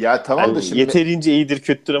Ya tamam da şimdi yeterince iyidir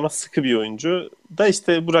kötüdür ama sıkı bir oyuncu. Da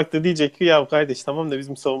işte Burak da diyecek ki ya kardeş tamam da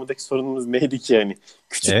bizim savunmadaki sorunumuz neydi ki yani.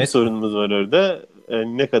 Küçük bir sorunumuz var orada.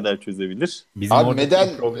 Ne kadar çözebilir? Bizim abi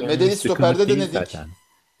Medeli stoper'de denedik. Zaten.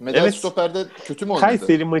 Medel stoper'de kötü mü oynadı?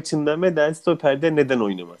 Kayseri maçında Medel stoper'de neden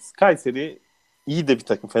oynamaz? Kayseri iyi de bir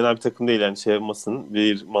takım. Fena bir takım değil yani şey yapmasın.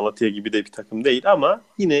 Bir Malatya gibi de bir takım değil ama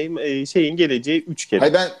yine geleceği 3 kere.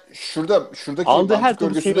 Hayır ben şuradaki aldığı her mantık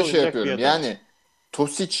örgüsünde yapıyorum. Yani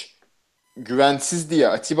Tosic güvensiz diye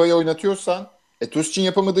Atiba'yı oynatıyorsan Tosic'in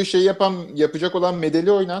yapamadığı şeyi yapacak olan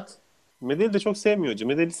Medel'i oynat. Medel'i de çok sevmiyor hocam.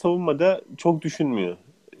 Medel'i savunmada çok düşünmüyor.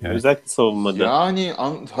 Evet. Özellikle savunmada. Yani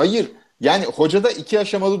hayır. Yani hocada 2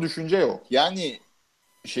 aşamalı düşünce yok. Yani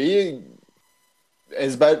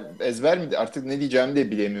ezber mi artık ne diyeceğimi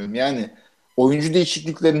de bilemiyorum. Yani oyuncu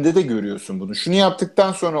değişikliklerinde de görüyorsun bunu. Şunu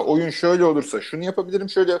yaptıktan sonra oyun şöyle olursa şunu yapabilirim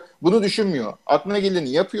şöyle. Bunu düşünmüyor. Aklına geleni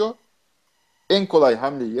yapıyor. En kolay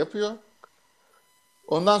hamleyi yapıyor.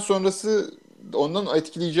 Ondan sonrası ondan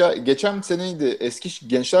etkileyeceği geçen seneydi eski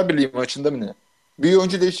Gençler Birliği maçında mı ne? Bir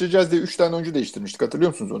oyuncu değiştireceğiz diye 3 tane oyuncu değiştirmiştik.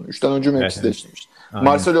 Hatırlıyor musunuz onu? 3 tane oyuncu mevkisi değiştirmiştik.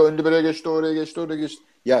 Marcelo ön libero geçti, oraya geçti, oraya geçti.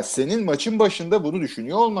 Ya senin maçın başında bunu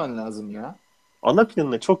düşünüyor olman lazım ya. Ana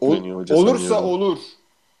planına çok güveniyor hoca. Olursa sanıyorum. olur.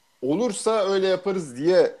 Olursa öyle yaparız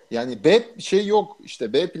diye. Yani B yok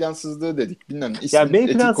işte B plansızlığı dedik. Bilmem Ya B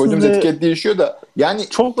plansızlığı koyduğumuz etiket değişiyor da yani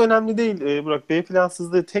çok önemli değil Burak. B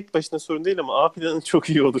plansızlığı tek başına sorun değil ama A planı çok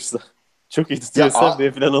iyi olursa. Çok iyi tutuyorsa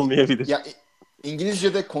B plan olmayabilir. Ya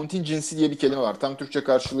İngilizce'de contingency diye bir kelime var. Tam Türkçe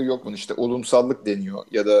karşılığı yok bunun. İşte olumsallık deniyor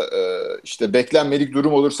ya da işte beklenmedik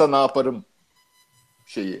durum olursa ne yaparım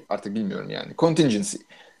artık bilmiyorum yani. Contingency.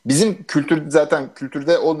 Bizim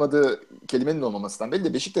kültürde olmadığı kelimenin olmamasından belli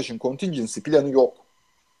de Beşiktaş'ın contingency planı yok.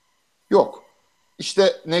 Yok.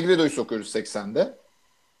 İşte Negredo'yu sokuyoruz 80'de.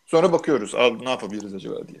 Sonra bakıyoruz ne yapabiliriz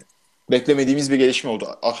acaba diye. Beklemediğimiz bir gelişme oldu.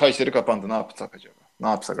 Kayseri kapandı. Ne yapsak acaba? Ne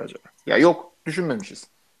yapsak acaba? Ya yok. Düşünmemişiz.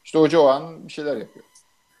 İşte hoca o an bir şeyler yapıyor.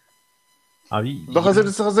 Abi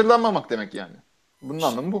hazırlanmamak demek yani. Bunun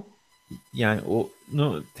anlamı bu. Yani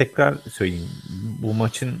onu tekrar söyleyeyim. Bu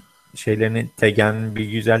maçın Tegen bir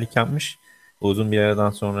güzellik yapmış. Uzun bir aradan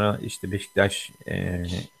sonra işte Beşiktaş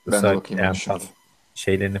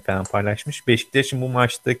şeylerini falan paylaşmış. Beşiktaş'ın bu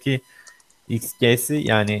maçtaki XG'si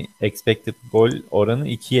yani expected goal oranı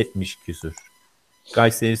 2.70 küsur.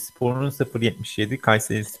 Kayserispor'un 0.77.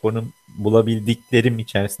 Kayserispor'un bulabildiklerim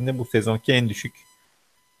içerisinde bu sezonki en düşük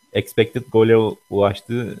expected goal'e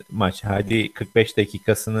ulaştığı maç. Hadi 45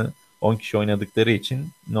 dakikasını 10 kişi oynadıkları için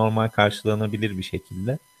normal karşılanabilir bir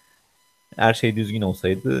şekilde. Her şey düzgün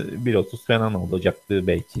olsaydı 1.30 falan olacaktı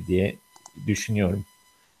belki diye düşünüyorum.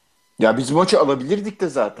 Ya biz maçı alabilirdik de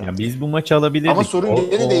zaten. Ya biz bu maçı alabilirdik. Ama sorun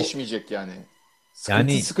gene değişmeyecek yani.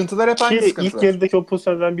 Sıkıntılar hep aynı sıkıntılar. İlk yarıdaki o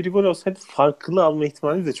pozisyondan biri gol olsaydı farklı alma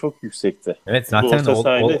ihtimali de çok yüksekti. Evet zaten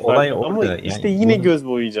olay orada. Ama işte yine göz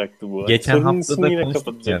boyayacaktı bu. Geçen hafta da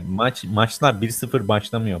konuştuk ya maçlar 1-0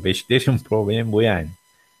 başlamıyor. Beşiktaş'ın problemi bu yani.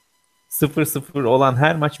 0-0 olan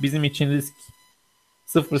her maç bizim için risk.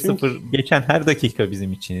 0-0 geçen her dakika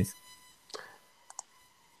bizim için risk.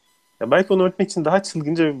 Ya belki onu örtmek için daha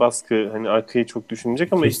çılgınca bir baskı, hani arkayı çok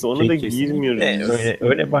düşünecek ama işte ona da girmiyoruz biz.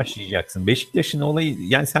 Öyle başlayacaksın. Beşiktaş'ın olayı,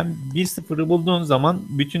 yani sen 1-0'ı bulduğun zaman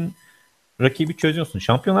bütün rakibi çözüyorsun.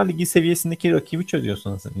 Şampiyonlar Ligi seviyesindeki rakibi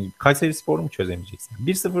çözüyorsun. Kayserispor'u mu çözemeyeceksin?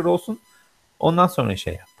 1-0 olsun, ondan sonra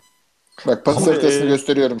şey yap. Bak pas haritasını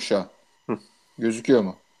gösteriyorum şu an. Gözüküyor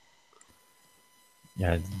mu?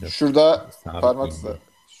 Yani şurada parmakla.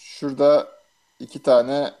 Şurada 2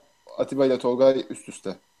 tane Atiba ile Tolgay üst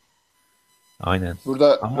üste. Aynen.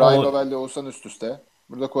 Burada Ryan Babel ile Oğuzhan üst üste.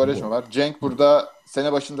 Burada Quaresma var. Cenk burada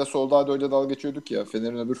sene başında solda öyle dalga geçiyorduk ya.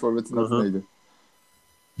 Fener'in öbür forvetin adı neydi?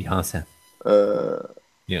 Jansen.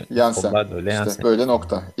 Jansen. İşte böyle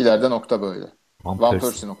nokta. İleride nokta böyle. Van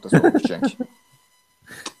Persie noktası olmuş Cenk.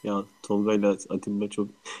 Ya Tolga'yla Atiba çok...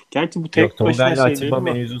 Gerçi bu tek başına Tolga'yla Atiba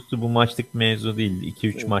mevzusu bu maçlık mevzu değil.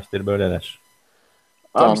 2-3 maçtır böyleler.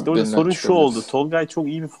 Abi işte orada sorun şu oldu. Tolgay çok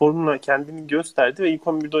iyi bir formla kendini gösterdi ve ilk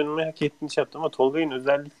 11'de oynamayı hak ettiğini şey yaptı ama Tolgay'ın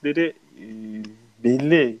özellikleri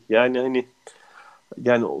belli. Yani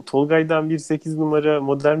Tolgay'dan bir 8 numara,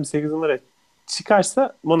 modern bir 8 numara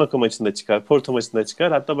çıkarsa Monaco maçında çıkar, Porto maçında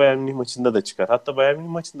çıkar, hatta Bayern Münih maçında da çıkar. Hatta Bayern Münih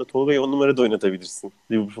maçında Tolga'yı 10 numarada oynatabilirsin.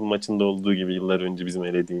 Liverpool maçında olduğu gibi yıllar önce bizim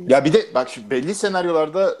elediğimiz. Ya bir de bak şu belli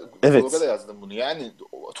senaryolarda Tolga da yazdım bunu. Yani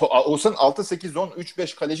Oğuzhan 6-8-10,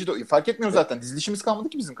 3-5 kaleci de fark etmiyor zaten. Dizilişimiz kalmadı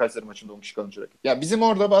ki bizim Kayseri maçında 10 kişi kalınca. Ya bizim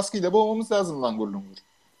orada baskıyla boğmamız lazım langur lungur.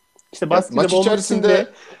 İşte baskıyla boğmamız içerisinde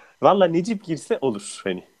valla Necip girse olur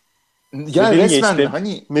hani. Ya Medeli resmen geçtim.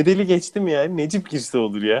 Hani Medeli geçtim yani. Necip girse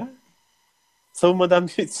olur ya. Savunmadan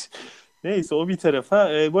neyse o bir tarafa.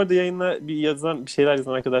 Bu arada yayına bir şeyler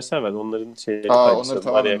yazan arkadaşlar var. Onların şeyleri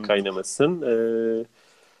paylaşalım. Araya kaynamasın.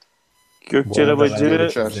 Gökçe Rabacı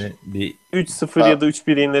 3-0 ya da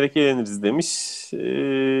 3-1 yenilerek eleniriz demiş.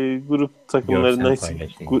 Grup takımlarından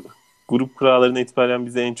grup kurallarına itibaren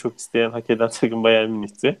bize en çok isteyen, hak eden takım Bayern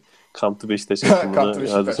Münih'ti. Kamptı Beşiktaş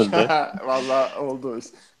hazırladı. Valla oldu.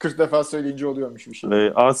 40 defa söyleyince oluyormuş bir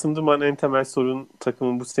şey. Asım Duman en temel sorun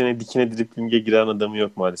takımın bu sene dikine driblinge giren adamı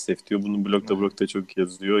yok maalesef diyor. Bunu blogda çok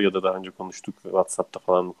yazıyor ya da daha önce konuştuk. WhatsApp'ta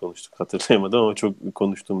falan mı konuştuk hatırlayamadım ama çok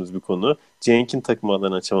konuştuğumuz bir konu. Cenk'in takımı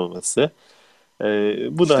alan açamaması.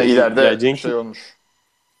 Bu işte da ileride Cenk'in şey olmuş.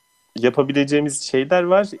 Yapabileceğimiz şeyler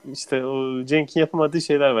var. İşte o Cenk'in yapamadığı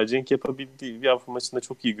şeyler var. Cenk yapabildiği bir Avrupa maçında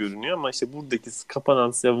çok iyi görünüyor ama işte buradaki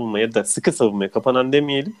kapanan savunmaya da sıkı savunmaya, kapanan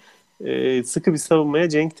demeyelim. Sıkı bir savunmaya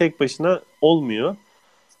Cenk tek başına olmuyor.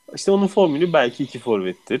 İşte onun formülü belki 2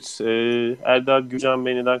 forvettir. Erdal Gürcan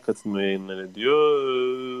Bey'den katılmıyor yayınlara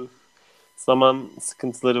diyor. Zaman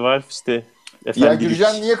sıkıntıları var. İşte ya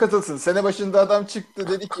Gürcan niye katılsın? Sene başında adam çıktı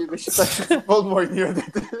dedi ki Beşiktaş futbol mu oynuyor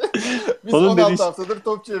dedi. Biz onun 16 haftadır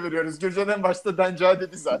top çeviriyoruz. Gürcan en başta Denca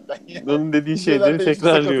dedi zaten. Onun dediği şeyleri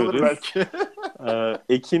tekrarlıyoruz.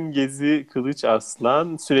 Ekin, Gezi, Kılıç,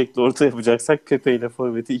 Arslan sürekli orta yapacaksak Pepe ile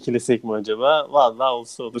forveti ikilesek mi acaba? Vallahi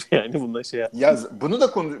olsa olur yani bunda şey. Ya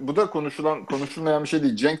bu da konuşulmayan bir şey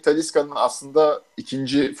değil. Cenk Talisca'nın aslında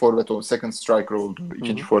ikinci forvet olduğu, second striker olduğu,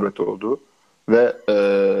 ikinci forvet olduğu ve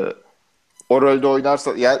o rolde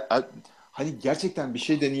oynarsa yani hani gerçekten bir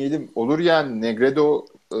şey deneyelim. Olur yani Negredo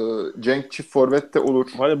Cenk çift forvet de olur.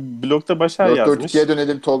 Blokta Başar yazmış. 4-4-2'ye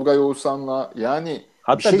dönelim Tolga Oğuzhan'la. Yani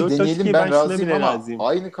hatta bir şey deneyelim ben razıyım ama razıyım.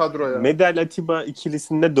 Aynı kadroya. Medel Atiba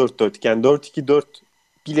ikilisinde 4-4. Yani 4-2-4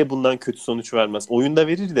 bile bundan kötü sonuç vermez. Oyunda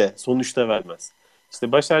verir de sonuçta vermez.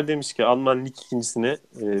 İşte Başar demiş ki Alman lig ikincisine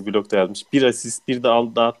blokta yazmış. Bir asist bir de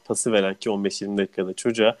al pası veren ki 15-20 dakikada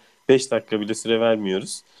çocuğa 5 dakika bile süre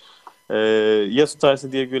vermiyoruz. Ya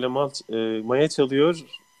tutarsa diye böyle maya çalıyor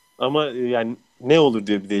ama yani ne olur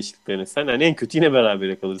diyor bir değişikliklerine. Sen yani en kötü yine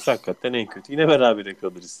berabere kalırız. Hakikaten en kötü yine berabere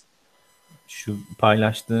kalırız. Şu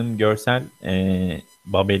paylaştığım görsel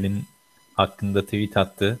Babel'in hakkında tweet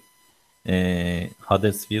attı.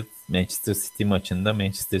 Huddersfield Manchester City maçında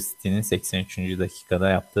Manchester City'nin 83. dakikada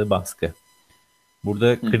yaptığı baskı.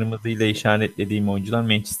 Burada kırmızıyla işaretlediğim oyuncular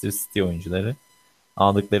Manchester City oyuncuları.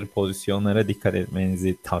 Aldıkları pozisyonlara dikkat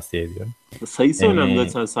etmenizi tavsiye ediyorum. Sayısı önemli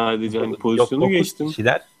zaten sadece. Hani pozisyonu geçtim.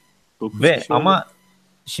 Kişiler. Ve kişi ama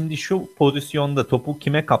şimdi şu pozisyonda topu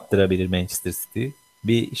kime kaptırabilir Manchester City?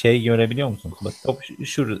 Bir şey görebiliyor musunuz? Bak top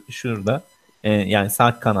şurada. Yani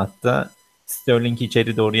sağ kanatta Sterling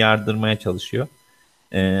içeri doğru yardırmaya çalışıyor.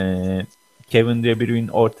 Kevin De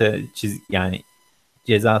Bruyne orta yani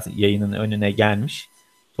ceza yayının önüne gelmiş.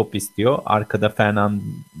 Top istiyor. Arkada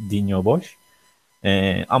Fernandinho boş.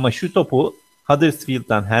 Ama şu topu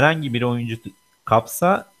Huddersfield'dan herhangi bir oyuncu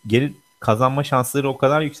kapsa geri kazanma şansları o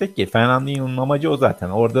kadar yüksek ki Fernandinho'nun amacı o zaten.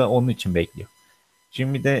 Orada onun için bekliyor.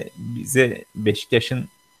 Şimdi de bize Beşiktaş'ın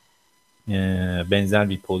benzer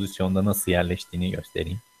bir pozisyonda nasıl yerleştiğini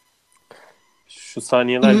göstereyim. Şu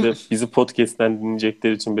saniyelerde bizi podcast'ten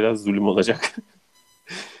dinleyecekler için biraz zulüm olacak.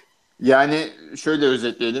 Yani şöyle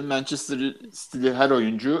özetleyelim. Manchester City'li her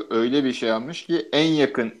oyuncu öyle bir şey almış ki en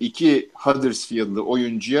yakın iki Huddersfield'lı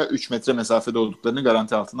oyuncuya 3 metre mesafede olduklarını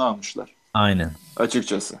garanti altına almışlar. Aynen.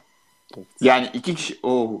 Açıkçası. Yani iki kişi...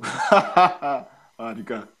 Oo.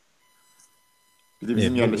 Harika. Bir de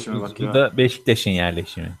bizim yerleşime bak Bu ya. da Beşiktaş'ın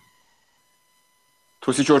yerleşimi.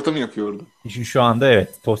 Tosic orta mı yapıyor orada? Şu anda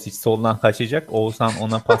evet Tosic soldan kaçacak. Oğuzhan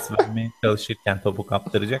ona pas vermeye çalışırken topu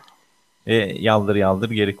kaptıracak. Ve yaldır yaldır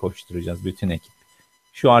geri koşturacağız bütün ekip.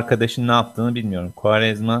 Şu arkadaşın ne yaptığını bilmiyorum.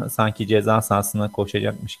 Quaresma sanki ceza sahasına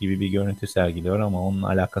koşacakmış gibi bir görüntü sergiliyor ama onun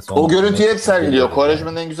alakası O olmadığını görüntüyü hep sergiliyor. yani.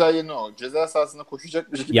 Quaresma'nın en güzel yanı o. Ceza sahasına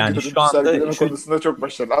koşacakmış gibi Yani görüntü şu anda sergileme konusunda çok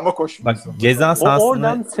başarılı. Ama koşmuyor. bak ceza oradan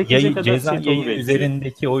sahasını sekecek kadar ceza şey topu yayı bekliyor.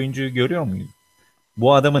 üzerindeki oyuncuyu görüyor muyuz?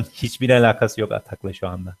 Bu adamın hiçbir alakası yok atakla şu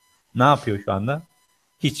anda. Ne yapıyor şu anda?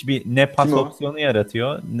 Hiçbir ne pas Kim o? opsiyonu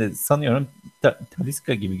yaratıyor. Sanıyorum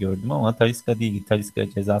Talisca gibi gördüm ama Talisca değil. Talisca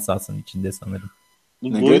ceza sahasının içinde sanırım.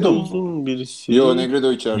 Bu Negredo boyu da mu? uzun birisi. Yo,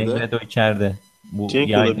 Negredo içeride. Negredo içeride. Bu Cenk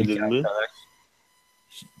yaydaki olabilir mi? arkadaş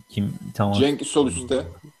kim tamam. Cenk sol üstte.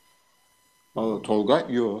 Aa, Tolga?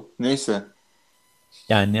 Yo. Neyse.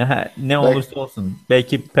 Yani ne olursa olsun.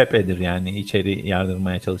 Belki Pepe'dir yani içeri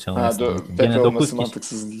yardırmaya çalışan Ha, olması lazım. Pepe Gene 9 olması kişi.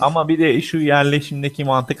 mantıksız değil. Ama bir de şu yerleşimdeki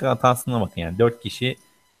mantık hatasına bakın yani 4 kişi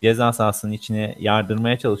ceza sahasının içine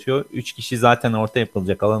yardırmaya çalışıyor. 3 kişi zaten orta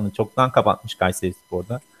yapılacak alanı çoktan kapatmış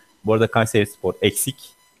Kayserispor'da. Bu arada Kayserispor eksik.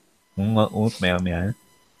 Bunu unutmayalım yani.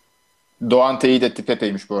 Doğan teyit etti.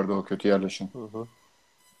 Pepe'ymiş bu arada o kötü yerleşim.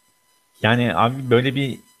 Yani abi böyle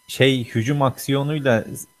bir hücum aksiyonuyla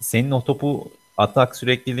senin o topu atak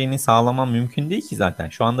sürekliliğini sağlaman mümkün değil ki zaten.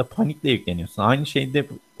 Şu anda panikle yükleniyorsun. Aynı şeyde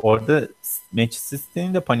orada Manchester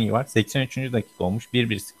City'nin de paniği var. 83. dakika olmuş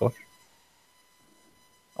 1-1 skor.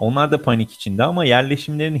 Onlar da panik içinde ama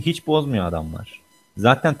yerleşimlerini hiç bozmuyor adamlar.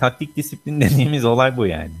 Zaten taktik disiplin dediğimiz olay bu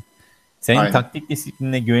yani. Senin Aynen. taktik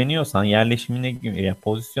disiplinine güveniyorsan, yerleşimine,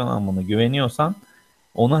 pozisyon almana güveniyorsan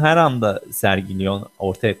onu her anda sergiliyor,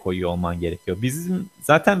 ortaya koyuyor olman gerekiyor. Bizim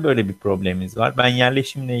zaten böyle bir problemimiz var. Ben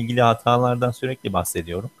yerleşimle ilgili hatalardan sürekli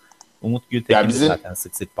bahsediyorum. Umut Gültekin de bizim zaten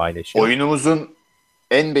sık sık paylaşıyor. oyunumuzun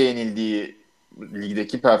en beğenildiği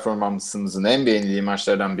ligdeki performansımızın en beğenildiği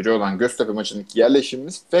maçlardan biri olan Göztepe maçındaki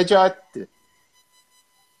yerleşimimiz fecaatti.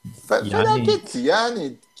 Felaketti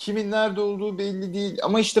yani. Kimin nerede olduğu belli değil.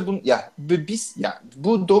 Ama işte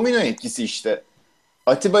bu domino etkisi işte.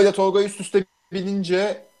 Atiba ile Tolga üst üste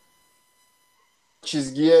binince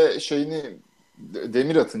çizgiye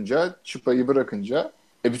demir atınca, çıpayı bırakınca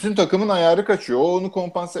bütün takımın ayarı kaçıyor. O onu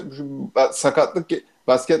kompanse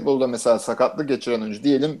basketbolda mesela sakatlık geçiren oyuncu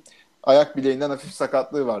diyelim ayak bileğinden hafif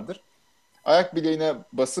sakatlığı vardır. Ayak bileğine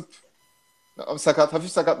basıp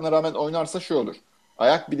hafif sakatlığına rağmen oynarsa şu olur.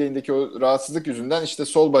 Ayak bileğindeki o rahatsızlık yüzünden işte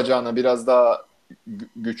sol bacağına biraz daha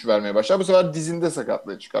güç vermeye başlar. Bu sefer dizinde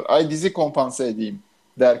sakatlığı çıkar. Ay dizi kompanse edeyim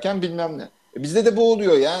derken bilmem ne. Bizde de bu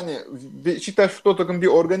oluyor yani. Beşiktaş futbol takımı bir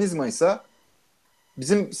organizmaysa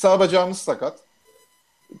bizim sağ bacağımız sakat.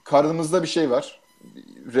 Karnımızda bir şey var.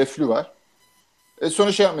 Reflü var.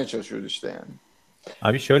 Sonra yapmaya çalışıyoruz işte yani.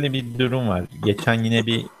 Abi şöyle bir durum var. Geçen yine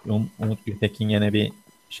bir Umut Gültekin yine bir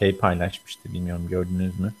paylaşmıştı. Bilmiyorum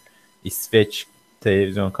gördünüz mü? İsveç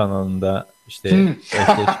televizyon kanalında işte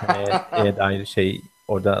eşleşmeye dair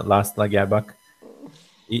orada Lars Lagerbäck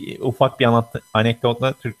ufak bir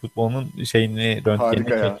anekdotla Türk futbolunun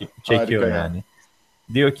röntgenini çekiyor yani. Ya.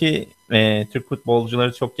 Diyor ki Türk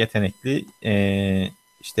futbolcuları çok yetenekli.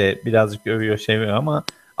 İşte birazcık övüyor ama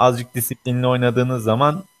azıcık disiplinli oynadığınız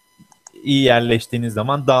zaman iyi yerleştiğiniz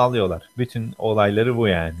zaman dağılıyorlar. Bütün olayları bu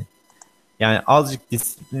yani. Yani azıcık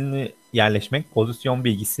disiplinli yerleşmek, pozisyon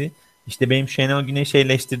bilgisi. İşte benim Şenol Güneş'i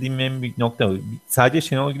eleştirdiğim en büyük nokta bu. Sadece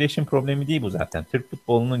Şenol Güneş'in problemi değil bu zaten. Türk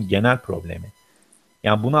futbolunun genel problemi.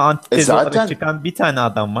 Yani buna antitez olarak çıkan bir tane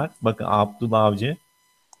adam var. Bakın Abdullah Avcı.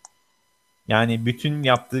 Yani bütün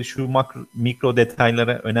yaptığı şu mikro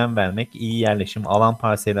detaylara önem vermek, iyi yerleşim, alan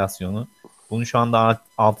parselasyonu. Bunu şu anda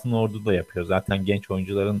Altınordu da yapıyor. Zaten genç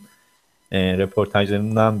oyuncuların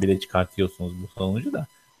röportajlarından bile çıkartıyorsunuz bu sonucu da.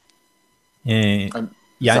 Yani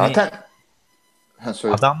zaten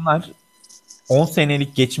adamlar 10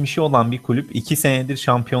 senelik geçmişi olan bir kulüp 2 senedir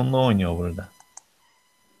şampiyonluğu oynuyor burada.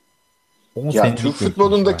 Ya Türk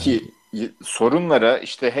futbolundaki sorunlara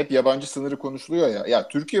işte hep yabancı sınırı konuşuluyor ya. Ya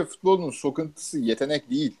Türkiye futbolunun sıkıntısı yetenek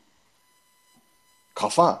değil.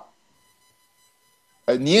 Kafa.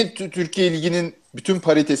 Niye Türkiye Ligi'nin bütün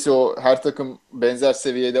paritesi, o her takım benzer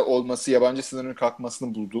seviyede olması yabancı sınırının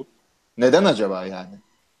kalkmasını buldu? Neden acaba yani?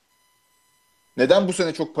 Neden bu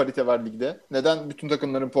sene çok parite var ligde? Neden bütün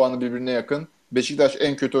takımların puanı birbirine yakın? Beşiktaş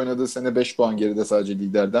en kötü oynadığı sene 5 puan geride sadece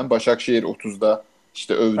liderden. Başakşehir 30'da,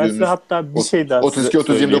 işte Ben size övdüğümüz hatta bir şey daha 32, size 30,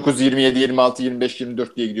 söyleyeyim. 29, 27, 26, 25,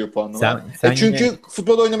 24 diye gidiyor puanlama. Sen Çünkü yine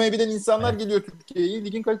futbol oynamayı bilen insanlar geliyor Türkiye'ye.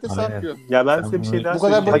 Ligin kalitesi aynen. artıyor. Ya ben Sen size bir şey bunu daha Bu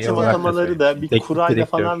kadar söyleyeyim. basit Hakem yani. atamaları da bir Teknik kurayla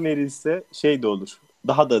direktör. falan verilse şey de olur.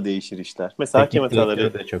 Daha da değişir işler. Mesela hakem Teknik direktör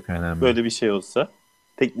hataları de çok önemli. böyle bir şey olsa.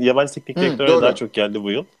 Yabancı teknik direktörler doğru. daha çok geldi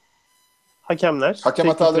bu yıl. Hakemler Hakem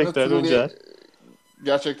teknik hatalarını direktörden önce truly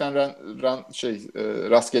gerçekten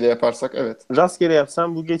rastgele yaparsak evet. rastgele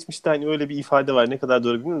yapsam, bu geçmişte hani öyle bir ifade var. Ne kadar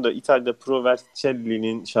doğru bilmiyorum da İtalya'da Pro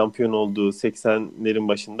Vercelli'nin şampiyon olduğu 80'lerin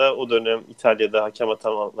başında, o dönem İtalya'da hakem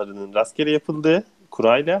atamalarının rastgele yapıldığı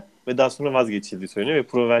kurayla ve daha sonra vazgeçildiği söyleniyor ve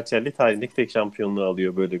Pro Vercelli tarihindeki tek şampiyonluğu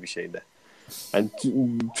alıyor böyle bir şeyde. Yani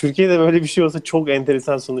Türkiye'de böyle bir şey olsa çok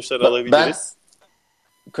enteresan sonuçlar Ben alabiliriz.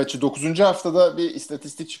 kaçı 9. haftada bir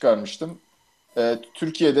istatistik çıkarmıştım.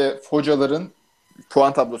 Türkiye'de hocaların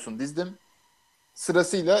puan tablosunu dizdim.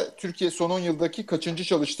 Sırasıyla Türkiye son 10 yıldaki kaçıncı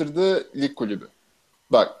çalıştırdığı lig kulübü.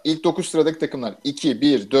 Bak, ilk 9 sıradaki takımlar 2,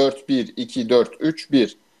 1, 4, 1, 2, 4, 3,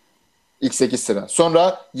 1. İlk 8 sıra.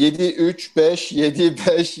 Sonra 7, 3, 5, 7,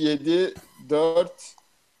 5, 7, 4,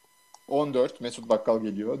 14. Mesut Bakkal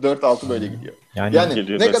geliyor. 4, 6 böyle gidiyor. Yani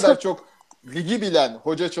Geliyor ne mesela. kadar çok ligi bilen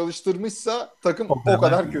hoca çalıştırmışsa takım o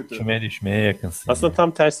kadar kötü. Küme düşmeye yakınsın. Aslında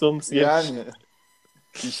tam tersi olması gerekiyor. Yani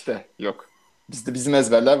işte yok. Bizim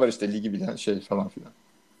ezberler var işte, ligi bilen şey falan filan.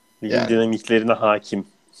 Ligin Yani. dinamiklerine hakim.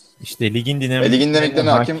 İşte ligin Ligin dinamiklerine dinamiklerine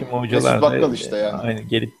hakim hocalar Mesut Bakkal işte yani. aynı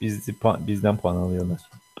gelip bizden puan alıyorlar.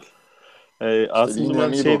 İşte Asım ligin Duman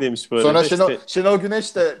dinamiği şey bu. demiş bu Sonra arada, işte Şenol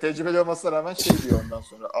Güneş de tecrübeli olmasına rağmen şey diyor ondan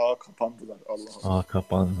sonra. Kapandılar. Allah Allah.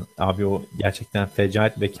 Kapan. Abi o gerçekten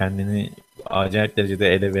fecaat ve kendini acayip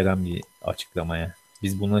derecede ele veren bir açıklama ya.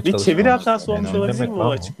 Biz buna bir çeviri çalışmamıştık. hatası olmuş Yani ne olabilir demek mi o lan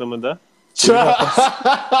bu? açıklamada? Çeviri hatası.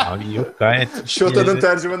 Abi yok, gayet Şota'nın Türkiye'de-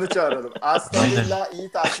 tercümanı çağıralım. Aston Aynen. Villa iyi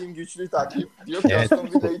takım, güçlü takım. Diyor ki Evet. Aston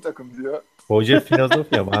Villa iyi takım diyor. Hoca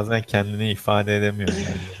filozof ya, bazen kendini ifade edemiyor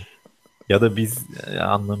yani. Ya da biz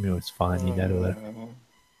anlamıyoruz faniler olarak.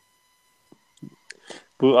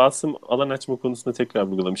 Bu Asım alan açma konusunda tekrar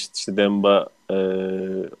vurgulamıştı. İşte Demba,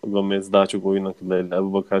 Gomez daha çok oyun akıllarıyla,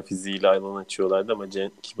 Abubakar fiziğiyle alan açıyorlardı ama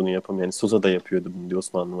Cenk bunu yapamıyor. Yani Sosa da yapıyordu bunu diyor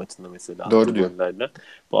Osmanlı maçında mesela. Doğru attığı diyor. gollerle.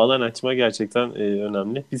 Bu alan açma gerçekten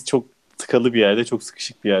önemli. Biz çok tıkalı bir yerde, çok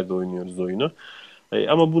sıkışık bir yerde oynuyoruz oyunu.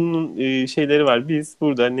 Ama bunun şeyleri var. Biz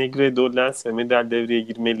burada Negredo, Lens ve Medel devreye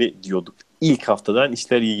girmeli diyorduk. İlk haftadan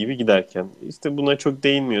işler iyi gibi giderken. İşte buna çok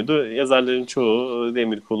değinmiyordu. Yazarların çoğu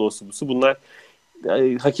Demirkol, osu busu, bunlar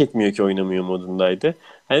hak etmiyor ki oynamıyor modundaydı.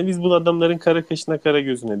 Hani biz bu adamların kara kaşına kara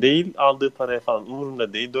gözüne değil, aldığı paraya falan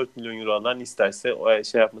umurunda değil. 4 milyon euro alan isterse o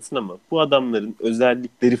şey yapmasın, ama bu adamların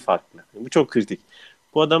özellikleri farklı. Bu çok kritik.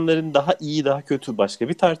 Bu adamların daha iyi daha kötü başka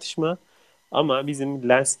bir tartışma. Ama bizim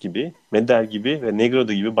Lens gibi, Medel gibi ve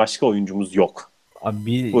Negredo gibi başka oyuncumuz yok.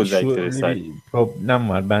 Abi Bu şu özelliklere öyle sahip. bir problem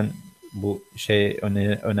var. Ben bu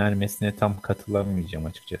önermesine tam katılamayacağım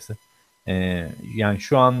açıkçası. Yani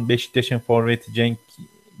şu an Beşiktaş'ın forveti Cenk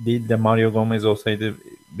değil de Mario Gomez olsaydı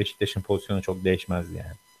Beşiktaş'ın pozisyonu çok değişmezdi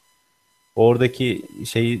yani. Oradaki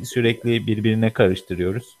şeyi sürekli birbirine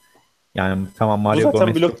karıştırıyoruz. Yani tamam, Bu Mario zaten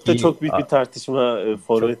Gomez çok blokta iyi. çok büyük bir tartışma. Çok,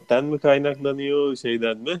 Forvet'ten mi kaynaklanıyor,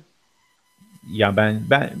 şeyden mi? ya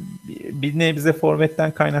ben bir nebze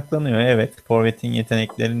forvetten kaynaklanıyor. Evet, forvetin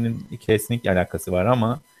yeteneklerinin kesinlikle alakası var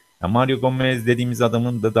ama ya Mario Gomez dediğimiz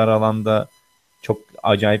adamın da dar alanda çok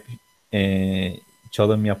acayip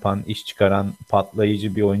çalım yapan, iş çıkaran,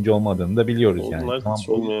 patlayıcı bir oyuncu olmadığını da biliyoruz yani. Onlar Tamam, hiç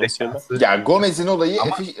bu olmayan şeyler. zekası Ya Gomez'in olayı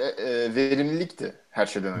ama verimlilikti her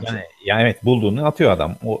şeyden önce. yani evet, bulduğunu atıyor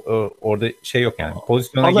adam. Orada şey yok yani.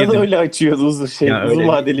 Pozisyona Alanı girdi. öyle açıyoruz, Yani uzun öyle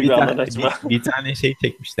vadeli bir alan açma. bir tane şey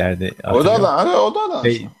çekmişlerdi. O da Hatırlıyor musun? lan, o da lan.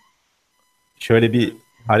 Şey, şöyle bir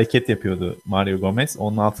hareket yapıyordu Mario Gomez.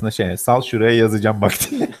 Onun altına sal şuraya yazacağım bak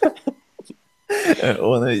diye.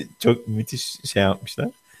 Ona çok müthiş şey yapmışlar.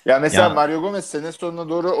 Ya mesela Ya, Mario Gomez sene sonuna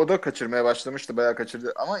doğru o da kaçırmaya başlamıştı. Bayağı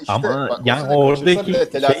kaçırdı. Ama işte ama bak, o yani sene kaçırsa oradaki bile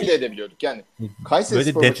telafi de şey edebiliyorduk. Yani Kayseri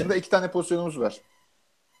böyle Spor maçında 2 tane pozisyonumuz var.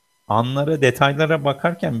 anlara, detaylara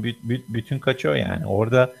bakarken bütün kaçıyor yani.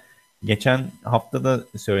 Orada geçen hafta da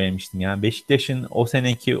söylemiştim. Yani Beşiktaş'ın o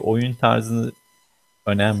seneki oyun tarzı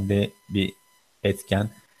önemli bir etken.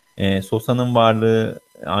 Sosa'nın varlığı,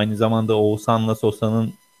 aynı zamanda Oğuzhan'la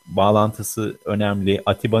Sosa'nın bağlantısı önemli.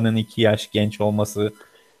 Atiba'nın 2 yaş genç olması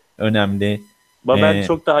önemli. Babel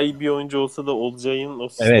çok daha iyi bir oyuncu olsa da Olcay'ın o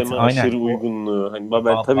Evet, sisteme aynen. aşırı uygunluğu. Hani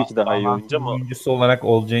Babel tabii ki daha iyi oyuncu ama oyuncusu olarak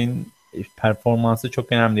Olcay'ın performansı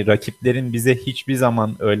çok önemli. Rakiplerin bize hiçbir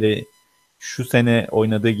zaman öyle şu sene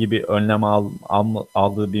oynadığı gibi önlem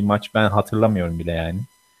aldığı bir maç ben hatırlamıyorum bile yani.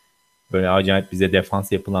 Böyle acayip bize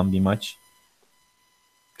defans yapılan bir maç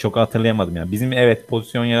çok hatırlayamadım yani. Bizim evet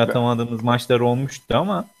pozisyon yaratamadığımız maçlar olmuştu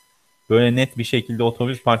ama böyle net bir şekilde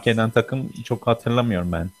otobüs park eden takım çok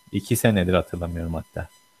hatırlamıyorum ben. 2 senedir hatırlamıyorum hatta.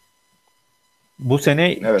 Bu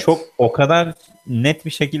sene Evet. çok o kadar net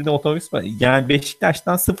bir şekilde otobüs var. Yani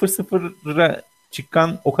Beşiktaş'tan 0-0'a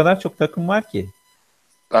çıkan o kadar çok takım var ki.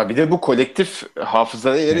 Bir de bu kolektif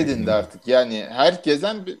hafızada yer Evet. edindi artık. Yani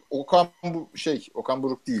herkesten Okan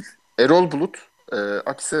Buruk değil. Erol Bulut,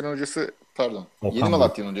 Akhisar'ın hocası pardon. Okan Yeni Bulut.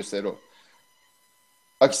 Malatya'nın hocası Erol.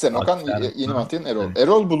 Akhisar'ın Okan, Akhisar, Yeni Malatya'nın Erol. evet.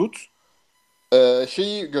 Erol Bulut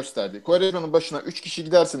şeyi gösterdi. Quaresma'nın başına 3 kişi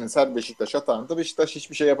giderseniz her Beşiktaş atağında Beşiktaş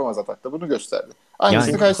hiçbir şey yapamaz atakta. Bunu gösterdi.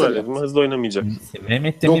 Aynısını Yani Kayseri yaptı. hızlı oynamayacak.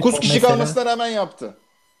 Mehmet 9 Demirkol kişi mesela, kalmasına rağmen yaptı.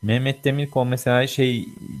 Mehmet Demirkol mesela şey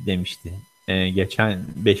demişti. Geçen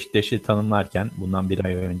Beşiktaş'ı tanımlarken bundan bir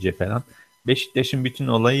ay önce falan Beşiktaş'ın bütün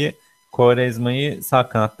olayı Quaresma'yı sağ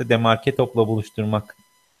kanatta demarke topla buluşturmak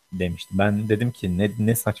demişti. Ben dedim ki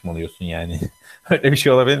ne saçmalıyorsun yani. Öyle bir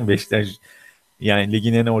şey olabilir mi? Beşiktaş yani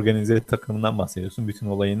ligin en organize takımından bahsediyorsun. Bütün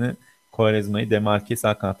olayını Quaresma'yı demarke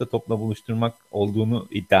sağ kanatta topla buluşturmak olduğunu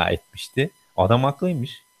iddia etmişti. Adam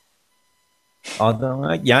haklıymış.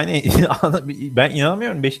 Adama yani ben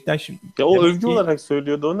inanamıyorum Beşiktaş Ya o demek övgü ki olarak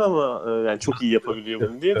söylüyordu onu ama yani çok iyi yapabiliyor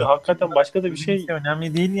bunu diye de hakikaten başka da bir şey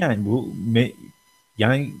önemli değil yani.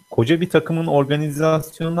 Yani koca bir takımın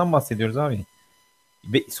organizasyonundan bahsediyoruz abi.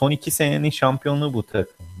 Ve son 2 senenin şampiyonluğu bu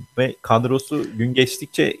takım. Ve kadrosu gün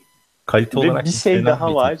geçtikçe kalite ve olarak bir şey yükselen daha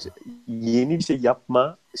bir var. takım. Yeni bir şey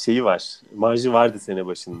yapma şeyi var. Marjı vardı sene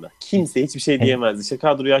başında. Kimse hiçbir şey Hem- diyemezdi. İşte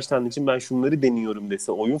kadro yaşlandığı için ben şunları deniyorum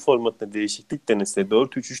dese, oyun formatında değişiklik denese,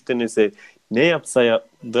 4-3-3 denese, ne yapsa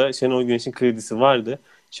da Şenol Güneş'in kredisi vardı.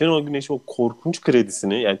 Şenol Güneş o korkunç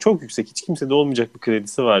kredisini, yani çok yüksek, hiç kimsede olmayacak bir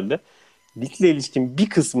kredisi vardı. Ligle ilişkin bir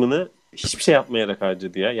kısmını hiçbir şey yapmayarak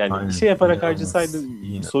harcadı ya. Yani bir Aynen. şey yaparak harcasaydı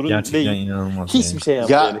İnanılmaz. sorun Gerçekten değil. inanılmaz yani. Hiçbir şey Ya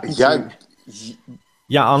yapmayarak. Hiç... ya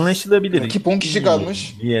Ya anlaşılabilir. rakip 10 kişi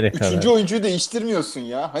kalmış. Bir yere Üçüncü kadar. oyuncuyu değiştirmiyorsun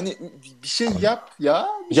ya. Hani bir şey yap ya.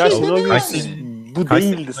 Bir Ya şey Şenol dene Güneş yani. bu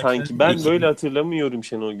Kayseri değildi sanki. maçının Ben böyle hatırlamıyorum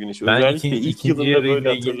Şenol Güneş'i. ben Özellikle ilk ikinci yılında yarı böyle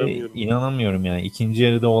ile ilgili hatırlamıyorum. inanamıyorum yani. İkinci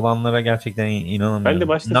yarıda olanlara gerçekten Ben de inanamıyorum.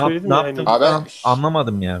 başta söyledim Ne ya hani yaptığımızı Abi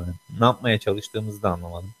anlamadım yani. Ne yapmaya çalıştığımızı da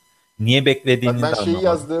anlamadım. Niye bak, beklediğini ben de şeyi anlamadım.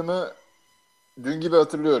 yazdığımı dün gibi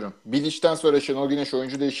hatırlıyorum. Bilişten sonra Şenol Güneş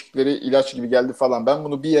oyuncu değişiklikleri ilaç gibi geldi falan. Ben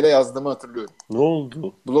bunu bir yere yazdığımı hatırlıyorum. ne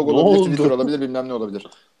oldu? Blog Ne olabilir, Twitter oldu? olabilir, bilmem ne olabilir.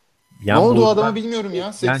 Ne Yani oldu o burada adamı bilmiyorum ya.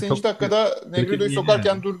 yani 80. çok dakikada kötü Negredo'yu değil yani.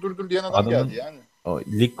 sokarken dur diyen adam Adamın geldi yani. o,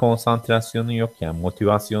 lig konsantrasyonu yok yani.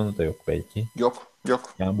 Motivasyonu da yok belki. Yok.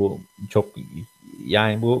 Yani bu çok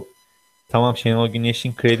yani bu tamam Şenol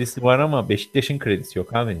Güneş'in kredisi var ama Beşiktaş'ın kredisi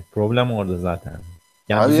yok abi. Problem orada zaten.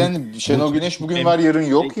 Yani Abi bizim yani bu Şenol Güneş bugün en var, yarın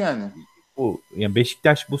büyük yok şey yani. bu. Yani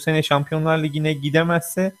Beşiktaş bu sene Şampiyonlar Ligi'ne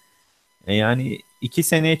gidemezse yani 2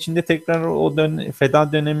 sene içinde tekrar o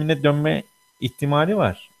feda dönemine dönme ihtimali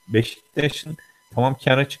var. Beşiktaş'ın tamam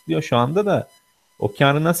kar açıklıyor şu anda da o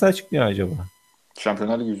karı nasıl açıklıyor acaba?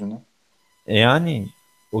 Şampiyonlar Ligi yüzünden. Yani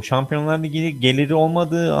o Şampiyonlar Ligi geliri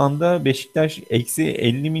olmadığı anda Beşiktaş eksi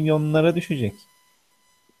 50 milyonlara düşecek.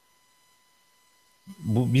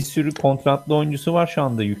 Bu bir sürü kontratlı oyuncusu var şu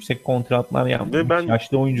anda. Yüksek kontratlar Ve yapmış. ben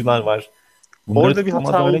Yaşlı oyuncular var. Bunları orada bir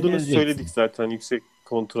tutamaz hata öyle olduğunu gezeceksin. söyledik zaten. Yüksek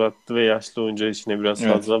kontratlı ve yaşlı oyuncu işine biraz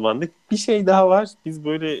Evet. fazla bandık. Bir şey daha var. Biz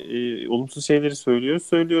böyle olumsuz şeyleri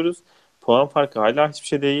söylüyoruz. Puan farkı hala hiçbir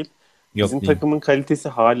şey değil. Bizim Yok değil. takımın kalitesi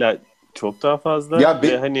hala çok daha fazla Ya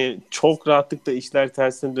ve hani çok rahatlıkla işler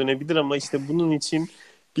tersine dönebilir ama işte bunun için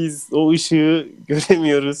biz o ışığı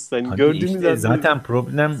göremiyoruz. Hani Hadi gördüğümüz işte anda zaten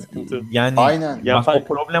problem sıkıntı. yani aynen. Ya bak o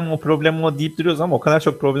problem deyip duruyoruz ama o kadar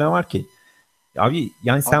çok problem var ki. Abi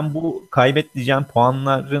yani Abi, sen bu kaybedeceğin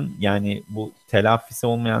puanların yani bu telafisi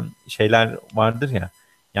olmayan şeyler vardır ya.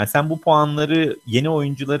 Yani sen bu puanları yeni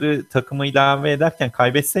oyuncuları takıma ilave ederken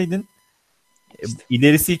kaybetseydin işte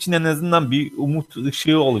ilerisi için en azından bir umut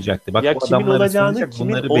ışığı olacaktı. Bak ya bu kimin adamlar olacağını, ısınacak kimin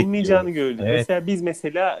bunları bekliyoruz. olmayacağını gördük. Evet.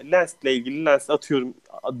 Mesela Lens'le ilgili Lens atıyorum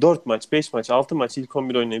 4 maç, 5 maç, 6 maç ilk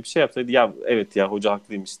 11 oynayıp bir şey yapsaydı ya evet ya hoca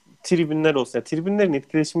haklıymış. Tribünler olsa ya, tribünlerin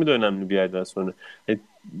etkileşimi de önemli bir yerden sonra. Yani,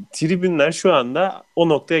 tribünler şu anda o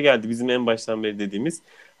noktaya geldi bizim en baştan beri dediğimiz.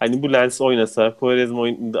 Hani bu Lens oynasa, Quaresma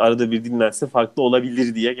arada bir dinlense farklı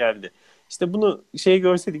olabilir diye geldi. İşte bunu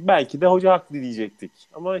görseydik belki de hoca haklı diyecektik.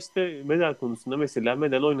 Ama işte Medel konusunda mesela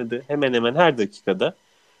Medel oynadı hemen hemen her dakikada.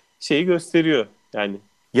 şeyi gösteriyor. Yani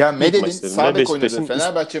Ya ilk Medellin maçlarında sağ bek oynadığı Beşiktaş'ın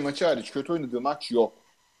Fenerbahçe maçı hariç kötü oynadığı maç yok.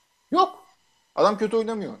 Yok. Adam kötü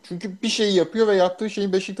oynamıyor. Çünkü bir şeyi yapıyor ve yaptığı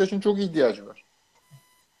şeyin Beşiktaş'ın çok ihtiyacı var.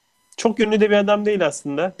 çok yönlü de bir adam değil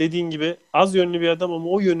aslında. Dediğin gibi az yönlü bir adam ama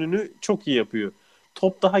o yönünü çok iyi yapıyor.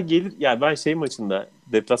 Top daha gelir. Ya ben şey maçında,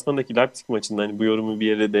 deplasmandaki Leipzig maçında hani bu yorumu bir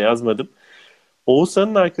yere de yazmadım.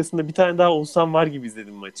 Oğuzhan'ın arkasında bir tane daha Oğuzhan var gibi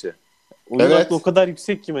izledim maçı. Onun aklı o Evet. kadar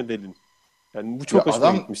yüksek ki Medellin. Yani bu Ya çok hoşuma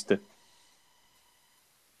adam gitmişti.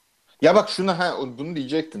 ya bak bunu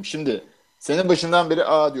diyecektim. Şimdi senin başından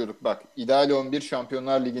beri diyorduk. Bak ideal 11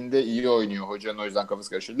 Şampiyonlar Ligi'nde iyi oynuyor hocanın o yüzden kafası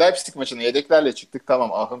karışıyor. Leipzig maçına yedeklerle çıktık.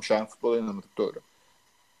 Tamam ahım şahım futbol oynamadık doğru.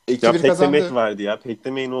 Ya 2-1 Peklemek kazandı. vardı ya.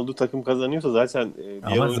 Peklemeyin olduğu takım kazanıyorsa zaten diğer Ama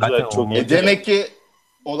zaten oyuncular çok o iyiydi. Demek ki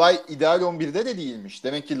olay ideal 11'de de değilmiş.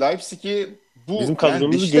 Demek ki Leipzig'i Bizim yani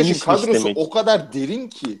kadromuz Beşiktaş'ın genişmiş kadrosu o demek. kadar derin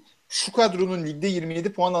ki şu kadronun ligde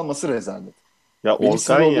 27 puan alması rezalet. Ya Benim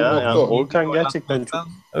sinir Orkan olduğum ya. nokta Yani o. 27 Orkan gol gerçekten çok... atmaktan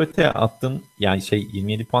öte attığın yani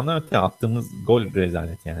 27 puandan öte attığımız gol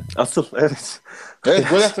rezalet yani. Asıl evet. Evet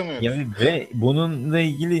gol atamıyoruz. Yani ve bununla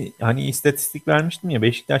ilgili hani istatistik vermiştim ya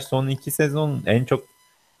Beşiktaş son 2 sezon en çok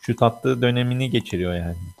şut attığı dönemini geçiriyor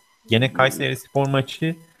yani. Gene Kayserispor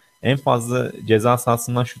maçı en fazla ceza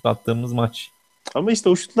sahasından şut attığımız maç. Ama işte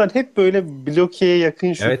o şutlar hep böyle blokeye yakın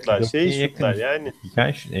Evet, şutlar. Şey bloke'ye şutlar yakın.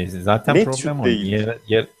 yani. Zaten Net problem şut o. değil.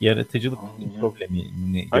 Yaratıcılık Aynen.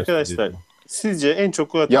 problemini gösteriyor. Arkadaşlar sizce en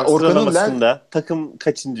çok gol Ya atan Orkan'ın sıralamasında takım Heh.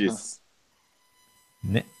 kaçıncıyız?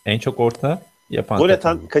 Ne? En çok orta yapan Gol takım.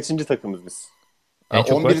 atan kaçıncı takımız biz? En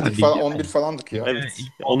çok gol 11'dik atan falan ligde 11 mi? falandık ya. Evet.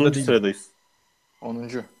 İlk onda 10. değil. sıradayız. 10.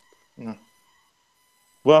 Hı.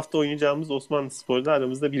 Bu hafta oynayacağımız Osmanlıspor'da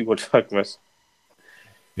aramızda bir gol fark var.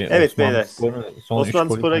 Ve Evet beyler. Osmanlıspor'un son 3 golü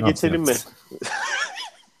Osmanlıspor'a penaltı geçelim mi? yalnız.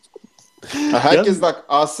 Herkes Yalnız bak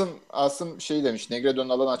Asım şey demiş. Negredo'nun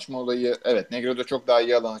alan açma olayı evet Negredo çok daha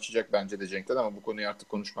iyi alan açacak bence de Cenk'ten ama bu konuyu artık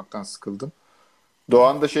konuşmaktan sıkıldım.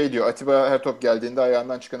 Doğan da şey diyor. Atiba her top geldiğinde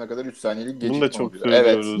ayağından çıkana kadar 3 saniyelik bunu da gecikme çok oluyor.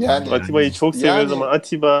 Evet. söylüyoruz. Yani Atiba'yı çok seviyoruz ama yani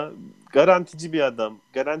Atiba garantici bir adam.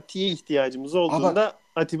 Garantiye ihtiyacımız bak olduğunda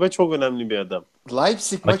Atiba çok önemli bir adam.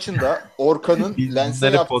 Leipzig Bak, maçında Orkan'ın biz Lens'e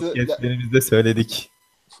bunları yaptığı podcastlerimizde söyledik.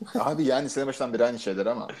 abi yani sene başından beri aynı şeyler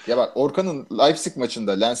ama ya bak Orkan'ın Leipzig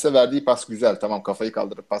maçında Lens'e verdiği pas güzel tamam kafayı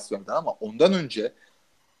kaldırıp pas verdi ama ondan önce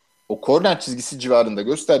o korner çizgisi civarında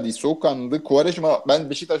gösterdiği soğukkanlılığı Quaresma ben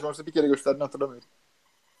Beşiktaş maçında bir kere gösterdiğini hatırlamıyorum.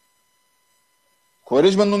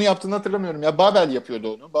 Quaresma'nın onu yaptığını hatırlamıyorum. Ya Babel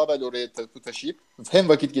yapıyordu onu. Babel oraya taşıyıp hem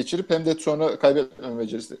vakit geçirip hem de sonra kaybetmeme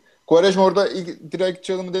becerisi. Quaresma orada ilk direkt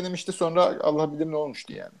çalımı denemişti. Sonra Allah bilir ne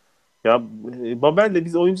olmuştu yani. Ya Babel'le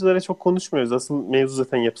biz oyunculara çok konuşmuyoruz. Asıl mevzu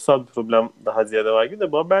zaten yapısal bir problem daha ziyade var gibi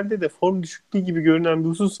de Babel'de de form düşüklüğü gibi görünen bir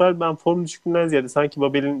husus var. Ben form düşüklüğünden ziyade sanki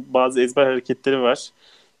Babel'in bazı ezber hareketleri var.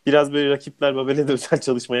 Biraz böyle rakipler Babel'e de özel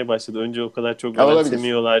çalışmaya başladı. Önce o kadar çok Ha, olabilir.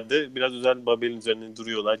 önemsemiyorlardı. Biraz özel Babel'in üzerine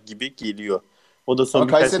duruyorlar gibi geliyor. O da Ama son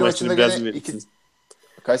birkaç Kayseri maçtır maçında biraz gene verimsiz.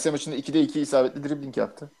 Kayseri maçında 2'de 2 isabetli dribbling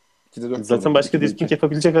yaptı. 2'de 4 de Zaten olabilir. başka 2'de dribbling 2.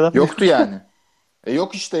 yapabilecek adam yok. Yoktu yani.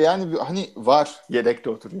 Yok işte yani hani var. Yedekte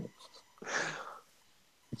oturuyor.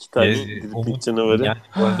 İki tane dribbling Umut canavarı. yani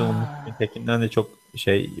bu arada Umut Tekin'den de çok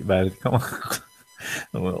şey verdik ama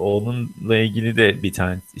ama onunla ilgili de bir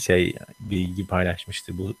tane bilgi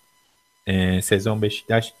paylaşmıştı bu sezon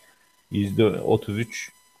Beşiktaş %33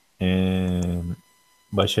 e,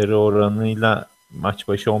 başarı oranıyla maç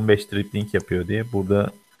başı 15 dribbling yapıyor diye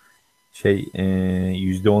burada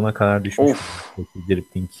 %10'a kadar düşmüş Of.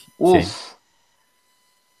 dribbling Uf.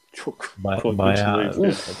 Çok korkunç bir bayağı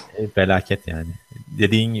boyut ya. felaket yani.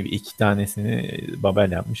 Dediğin gibi 2 tanesini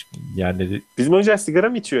Babel yapmış. Diğerleri Bizim hoca sigara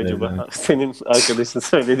mı içiyor acaba? Evet. Senin arkadaşın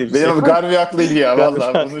söylediği bir şey. Benim Garbi haklıydı ya Garbi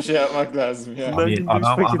vallahi haklı. bunu şey yapmak lazım ya. Bunlar abi günde 3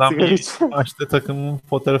 paket adam sigara ilk içiyor. maçta takımın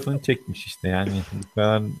fotoğrafını çekmiş işte yani bu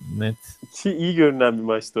kadar net. Ki iyi görünen bir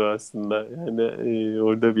maçtı o aslında. Yani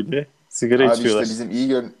orada bile sigara Abi içiyorlar. işte bizim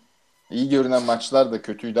iyi görünen maçlar da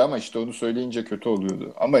kötüydü ama işte onu söyleyince kötü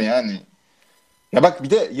oluyordu. Ama yani ya bak bir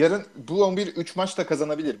de yarın bu 11 3 maç da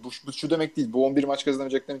kazanabilir. Bu şu demek değil. Bu 11 maç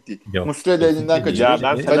kazanamayacak demek değil. Yok. Muslera elinden Kesinlikle Ya kaçırır.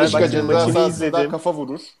 ben değil. Talisca Fenerbahçe'nin ceza maçını sahasından izledim. kafa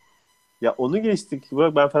vurur. Ya onu geçtik.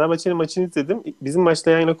 Bak ben Fenerbahçe'nin maçını izledim. Bizim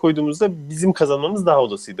maçla yayına koyduğumuzda bizim kazanmamız daha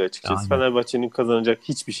olasıydı açıkçası. Yani, Fenerbahçe'nin kazanacak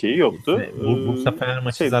hiçbir şeyi yoktu. Bursa Fener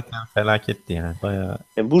maçı zaten felaketti yani. Bayağı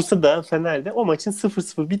Yani Bursa'da Fener'de o maçın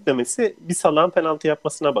 0-0 bitmemesi bir salağın penaltı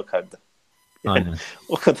yapmasına bakardı. Yani aynen.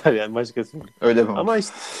 o kadar yani başkası yok. Öyle mi? Ama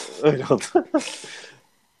işte öyle oldu.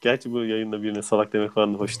 Gerçi bu yayında birine salak demek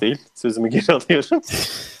falan da hoş değil. Sözümü geri alıyorum.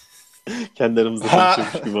 Kendi aramızda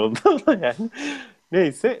konuşuyormuş gibi oldu ama yani.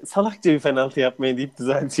 Neyse salakça bir penaltı yapmayı deyip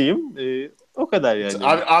düzelteyim. O kadar yani.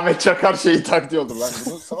 Ahmet Çakar şeyi tak diyordur lan.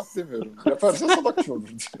 Bunu salak demiyorum. Yaparsa salakçı olur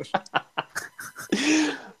diyor.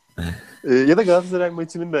 Ya da Galatasaray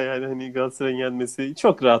maçının da yani hani Galatasaray'ın yenmesi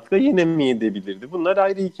çok rahatlıkla yenemeyebilirdi. Bunlar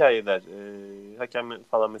ayrı hikayeler. Hakem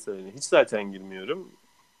falan mesela hiç zaten girmiyorum.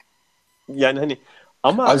 Yani hani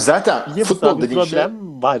ama Abi zaten yapısal futbol bir dediğin şey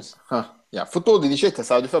problem var. ya futbol dediğin şey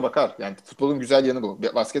tesadüfe bakar. Yani futbolun güzel yanı bu.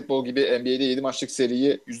 Basketbol gibi NBA'de 7 maçlık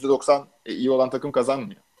seriyi %90 iyi olan takım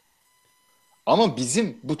kazanmıyor. Ama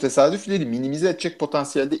bizim bu tesadüfleri minimize edecek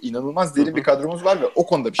potansiyelde inanılmaz Hı derin bir hı. kadromuz var ve o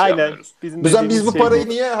konuda bir şey Aynen. yapmıyoruz. Bizim Biz dediğimiz bu şey parayı bu.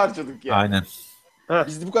 niye harcadık yani? Aynen. Heh.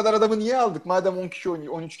 Biz bu kadar adamı niye aldık madem 10 kişi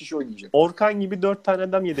oynuyor, 13 kişi oynayacak? Orkan gibi 4 tane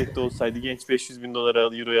adam yedekte olsaydı genç 500 bin dolara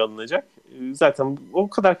euroya alınacak. Zaten o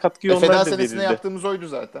kadar katkıyı onlar Feda da senesinde verirdi. yaptığımız oydu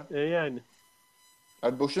zaten. Yani.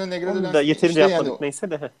 Abi boşuna Onu da Negredo yeterince işte yani yapmadık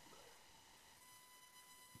neyse de.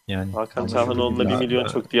 Yani Hakan ama Çalhanoğlu'na 1 daha, milyon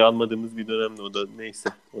daha, çok diye almadığımız bir dönemde o da neyse.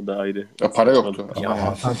 O da ayrı. ya para yoktu. Saçmalık. ya Ama yani.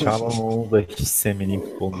 Hakan Çalhanoğlu da hiç sevmediğim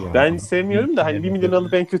futbolcu ya. Ben sevmiyorum da hani 1 milyon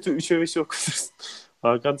alıp en kötü 3'e 5'e okutursun.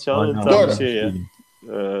 Hakan Çalhanoğlu Aynen, tam bir Doğru. şey ya. değilim.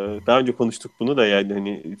 Daha önce konuştuk bunu da yani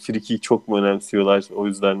hani frikiyi çok mu önemsiyorlar? O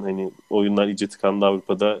yüzden hani oyunlar iyice tıkandı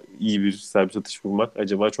Avrupa'da. İyi bir servis atış bulmak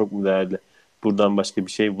acaba çok mu değerli? Buradan başka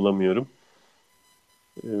bir şey bulamıyorum.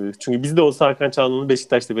 Çünkü biz de olsa Hakan Çalhanoğlu'nu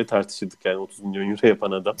Beşiktaş'ta bile tartışırdık yani 30 milyon euro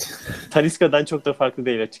yapan adam. Talisca'dan çok da farklı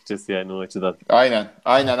değil açıkçası yani o açıdan. Aynen.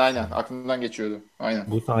 Aklımdan geçiyordu. Aynen.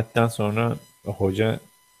 Bu saatten sonra hoca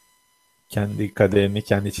kendi kaderini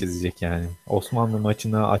kendi çizecek yani. Osmanlı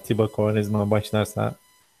maçına Atiba Quaresma başlarsa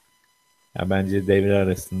ya bence devre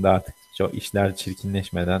arasında artık çok işler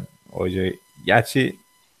çirkinleşmeden hoca, gerçi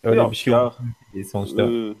öyle bir Yok şey oldu ya. değil. Sonuçta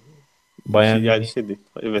Şey, Bayern yani Münih şey değil.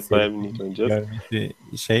 Evet Bayern Münih seyircinin oynayacağız. görmesi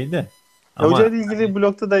şeydi Hoca ama ile ilgili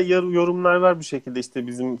blogda da yorumlar var bu şekilde işte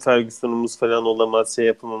bizim Ferguson'umuz falan olamaz şey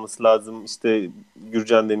yapılmaması lazım işte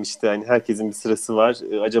Gürcan demişti hani herkesin bir sırası var.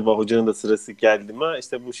 Acaba hocanın da sırası geldi mi?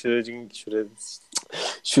 İşte bu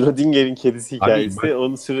Schrödinger'in kedisi abi hikayesi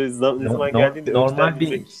onun süresi ne zaman geldiğini de önceden normal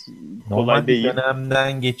bir bilmek kolay değil.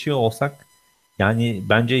 dönemden geçiyor olsak yani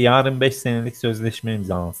bence yarın 5 senelik sözleşme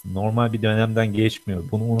imzalansın. Normal bir dönemden geçmiyor.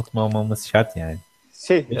 Bunu unutmamamız şart yani.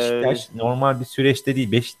 Şey Beşiktaş normal bir süreçte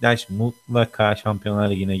değil. Beşiktaş mutlaka Şampiyonlar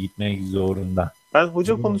Ligi'ne gitmek zorunda. ben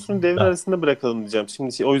hoca Bunun konusunu devre zorunda. arasında bırakalım diyeceğim.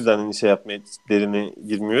 Şimdi o yüzden hani şey yapmaya derine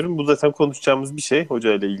girmiyorum. Bu zaten konuşacağımız bir şey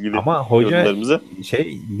hoca ile ilgili Ama hoca yorumlarımızı.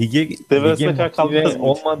 lige Devre arasına kadar kalmaz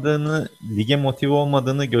mıydı? lige motive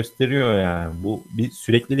olmadığını gösteriyor yani. Bu bir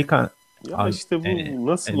süreklilik Ya işte bu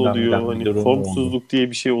nasıl elden oluyor? eden bir Hani durum oldu. formsuzluk diye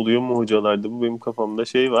bir şey oluyor mu hocalarda? Bu benim kafamda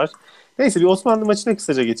şey var. Neyse bir Osmanlı maçına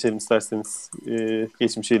kısaca geçelim isterseniz.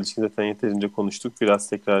 Geçmişe ilişkin zaten yeterince konuştuk. Biraz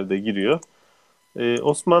tekrar da giriyor.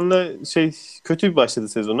 Osmanlı şey kötü bir başladı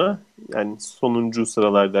sezona. Yani sonuncu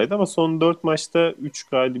sıralardaydı ama son 4 maçta 3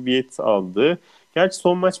 galibiyet aldı. Gerçi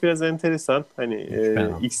son maç biraz enteresan. Hani 3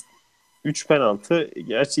 penaltı. 3 penaltı.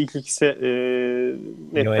 Gerçi ilk ikisi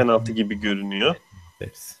net Yo, penaltı gibi görünüyor.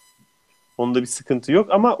 deriz. Onda bir sıkıntı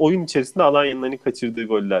yok ama oyun içerisinde Alanya'nın hani kaçırdığı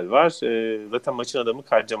goller var. Zaten maçın adamı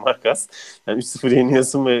Karca Markas. Yani 3-0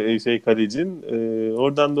 yeniyorsun ve kalecin.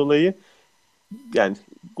 Oradan dolayı yani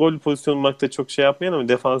gol pozisyonu bulmakta çok şey yapmayan ama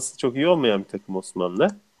defansı çok iyi olmayan bir takım Osmanlı.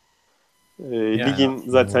 Yani Ligin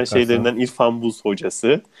aslında zaten bakarsan şeylerinden İrfan Buz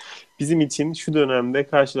hocası. Bizim için şu dönemde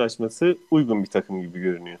karşılaşması uygun bir takım gibi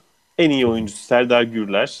görünüyor. En iyi çok oyuncusu Serdar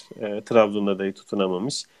Gürler. Trabzon'da da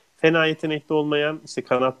tutunamamış. Fena yetenekli olmayan, işte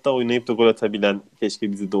kanatta oynayıp da gol atabilen,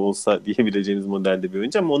 keşke bizi de olsa diyebileceğimiz modelde bir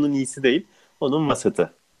oyuncu ama onun iyisi değil. Onun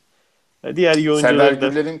vasatı. Diğer iyi Serdar oyuncuları da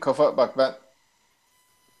Gürler'in kafa bak ben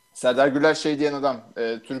Serdar Güler şey diyen adam.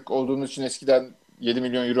 Türk olduğunuz için eskiden 7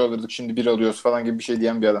 milyon euro alırdık şimdi bir alıyoruz falan gibi bir şey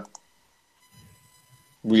diyen bir adam.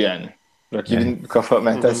 Bu yani. yani Rakibin kafa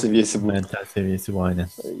mental seviyesi bu. mental seviyesi bu aynen.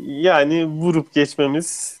 yani vurup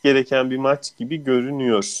geçmemiz gereken bir maç gibi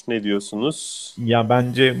görünüyor. Ne diyorsunuz? Ya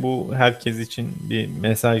bence bu herkes için bir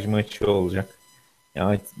mesaj maçı olacak.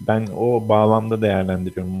 Yani ben o bağlamda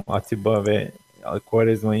değerlendiriyorum. Atiba ve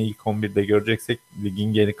Quaresma'yı ilk 11'de göreceksek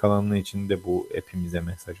ligin geri kalanı için de bu hepimize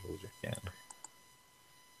mesaj olacak yani.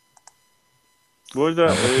 Bu arada Ya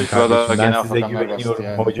bakın Sırada kardeşim, ben gene size afakanlar bastı güveniyorum.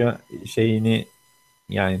 yani. Hoca şeyini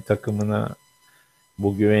yani takımına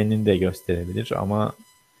bu güvenini de gösterebilir ama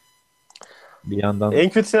bir yandan en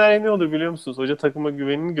kötü senaryo ne olur biliyor musunuz? Hoca takıma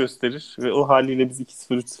güvenini gösterir ve o haliyle biz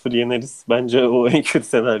 2-0 3-0 yeneriz. Bence o en kötü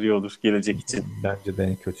senaryo olur gelecek için. bence de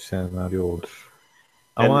en kötü senaryo olur.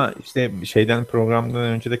 Yani Ama işte şeyden programdan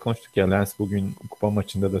önce de konuştuk ya, Lens bugün kupa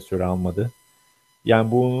maçında da süre almadı.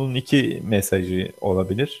 Yani bunun iki mesajı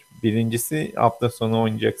olabilir. Birincisi hafta sonu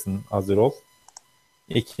oynayacaksın, hazır ol.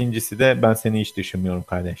 İkincisi de ben seni hiç düşünmüyorum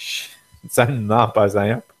kardeş. Sen ne yaparsan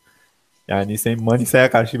yap. Yani senin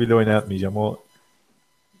Manisa'ya karşı bile oynatmayacağım. O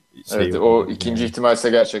Evet, şey o oldu ikinci yani. ihtimalse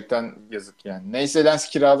gerçekten yazık yani. Neyse Lens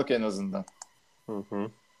kiralık en azından. Hı hı.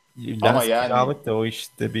 Ama Lens yani kiralık da o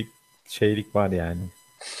işte bir şeylik var yani.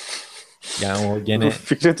 Yani o Bu gene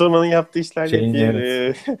Fikret Orman'ın yaptığı işler hep şeyin, bir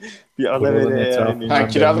evet, bir ana kuralın vere yani. ha, etrafından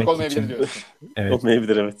kiralık dönmek olmayabilir için, diyorsun. evet.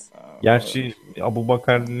 Olmayabilir, evet. Gerçi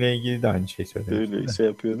Abubakar ile ilgili de aynı şey söylemişti Öyle de. şey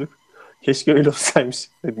yapıyorduk. Keşke öyle olsaymış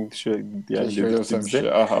dedim şu yani Keşke öyle dedirtti olsaymış bize.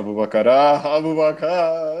 ya. Ah Abu Bakar, ah Abu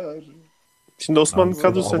Bakar. Şimdi Osmanlı Abi sırf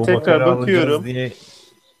kadrosuna Abubakar'ı tekrar alacağız bakıyorum. diye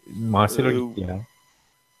Marcelo Ee, gitti ya.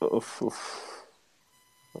 of of.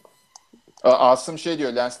 Asım şey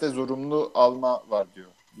diyor, Lens'te zorunlu alma var diyor.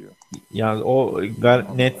 Ya o Alma var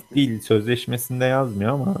net diyor. değil, sözleşmesinde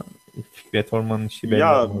yazmıyor ama Fikret Orman'ın işi belli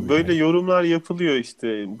Ya olmaz böyle yani. yorumlar yapılıyor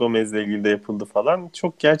işte Gomez'le ilgili de yapıldı falan.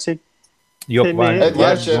 Çok gerçekte Yok, var mi Evet, var.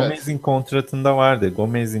 gerçi var? evet. Gomez'in kontratında vardı.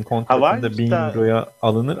 Gomez'in Ha var kontratında 1000 da euroya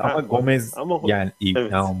alınır ama ha, Gomez ama yani ikna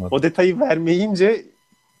evet. olmadı. O detayı vermeyince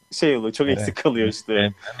şey oluyor. Çok Evet, eksik kalıyor evet. işte.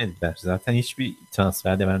 Vermediler. Zaten hiçbir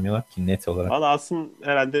transfer de vermiyorlar ki net olarak. Valla Asım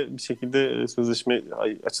herhalde bir şekilde sözleşme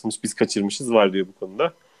açılmış, biz kaçırmışız var diyor bu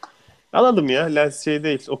konuda. Alalım ya. Lens şey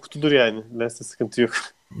değil. O kutudur yani. Lens'te sıkıntı yok.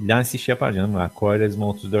 Lens iş yapar canım. Var. Quaresma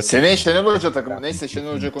 34 Seneye yaşında. Şenol Hoca takımı. Zaten Neyse Şenol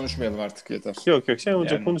kesin Hoca yapacağım. konuşmayalım artık, yeter. Yok yok. Şenol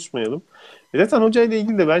Hoca Yani konuşmayalım. Zaten Hoca ile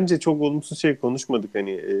ilgili de bence çok olumsuz şey konuşmadık.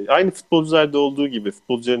 Hani aynı futbolcularda olduğu gibi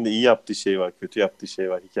futbolcuların da iyi yaptığı şey var, kötü yaptığı şey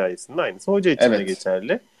var hikayesinin aynısı. Hoca için de evet.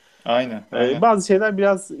 geçerli. Aynen. Bazı şeyler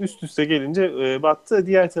biraz üst üste gelince battı.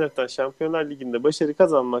 Diğer taraftan Şampiyonlar Ligi'nde başarı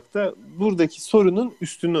kazanmak da buradaki sorunun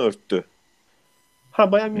üstünü örttü.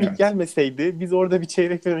 Ha, Bayern Münih Evet. gelmeseydi, biz orada bir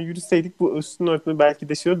çeyrek final yürüseydik, bu üstünü örtme belki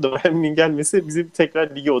de şey olurdu da Bayern Münih gelmese bizi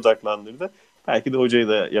tekrar lige odaklandırdı. Belki de hocayı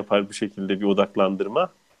da yapar bu şekilde bir odaklandırma.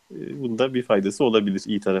 Bunda bir faydası olabilir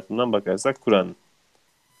iyi tarafından bakarsak Kur'an'ın.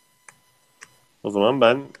 O zaman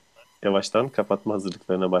ben yavaştan kapatma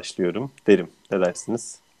hazırlıklarına başlıyorum derim. Ne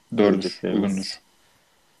dersiniz? Doğrudur. Söyleyeceklerimiz. Uygundur.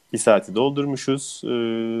 Bir saati doldurmuşuz.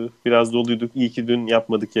 Biraz doluyduk. İyi ki dün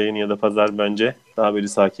yapmadık yayın ya da pazar bence. Daha böyle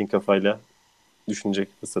sakin kafayla düşünecek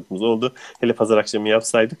fırsatımız oldu. Hele pazar akşamı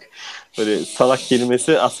yapsaydık böyle salak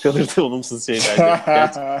kelimesi az kalırdı olumsuz şeylerde.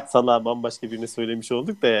 Gerçi salağı bambaşka birine söylemiş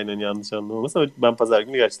olduk da yani hani yanlış anlamaması ama ben pazar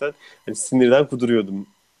günü gerçekten hani sinirden kuduruyordum.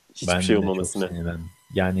 Hiçbir şey Ben de çok olmamasına. sinirlendim.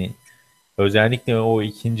 Yani özellikle o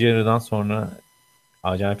ikinci yarıdan sonra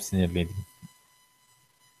acayip sinirliydim.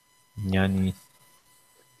 Yani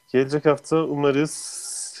Gelecek hafta umarız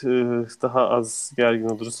daha az gergin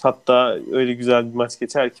oluruz. Hatta öyle güzel bir maç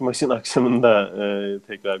geçer ki maçın akşamında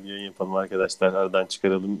tekrar bir yayın yapalım arkadaşlar. Aradan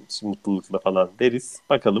çıkaralım mutlulukla falan deriz.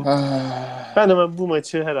 Bakalım. Ben ama bu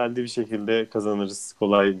maçı herhalde bir şekilde kazanırız.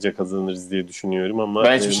 Kolayca kazanırız diye düşünüyorum ama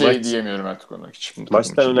Ben hiçbir şey maç diyemiyorum artık ona. Hiç bu takım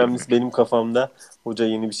maçtan için önemlisi diyemiyorum. benim kafamda hoca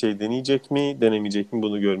yeni bir şey deneyecek mi, denemeyecek mi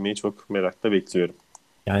bunu görmeyi çok merakla bekliyorum.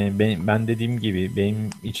 ben dediğim gibi benim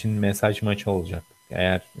için mesaj maçı olacak.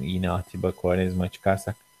 Eğer yine Atiba Quaresma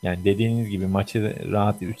çıkarsak, yani dediğiniz gibi maçı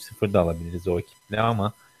rahat 3-0 da alabiliriz o ekiple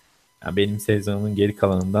ama ya benim sezonun geri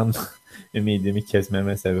kalanından ümidimi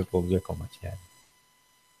kesmeme sebep olacak o maç yani.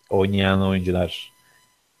 Oynayan oyuncular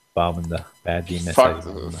babında, verdiği mesaj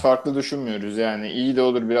Farklı, babında. farklı düşünmüyoruz yani. İyi de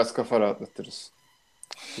olur, biraz kafa rahatlatırız.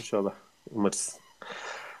 İnşallah. Umarız.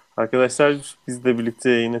 Arkadaşlar bizle birlikte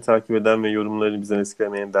yayını takip eden ve yorumlarını bizden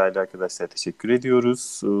esirgemeyen değerli arkadaşlar teşekkür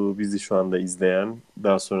ediyoruz. Bizi şu anda izleyen,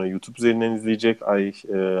 daha sonra YouTube üzerinden izleyecek,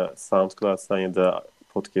 SoundCloud'dan ya da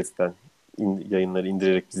podcast'ten yayınları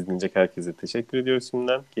indirerek bizi dinleyecek herkese teşekkür ediyoruz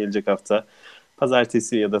şimdiden. Gelecek hafta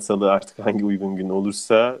pazartesi ya da salı artık hangi uygun gün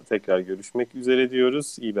olursa tekrar görüşmek üzere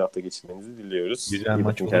diyoruz. İyi bir hafta geçirmenizi diliyoruz. Güzel İyi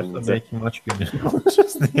maç bakın olursa kendinize. belki maç günü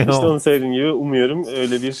oluruz diye İşte oldu. onu söylediğim gibi umuyorum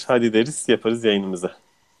öyle bir hadi deriz yaparız yayınımıza.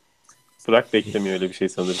 Burak beklemiyor öyle bir şey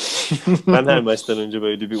sanırım. Ben her maçtan önce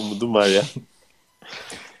böyle bir umudum var ya. Ben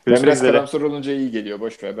Görüşmek biraz üzere. karamsar olunca iyi geliyor.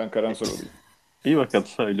 Boş ver, ben karamsar olayım. İyi bakalım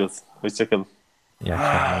öyle olsun. Hoşçakalın. İyi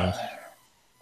akşamlar.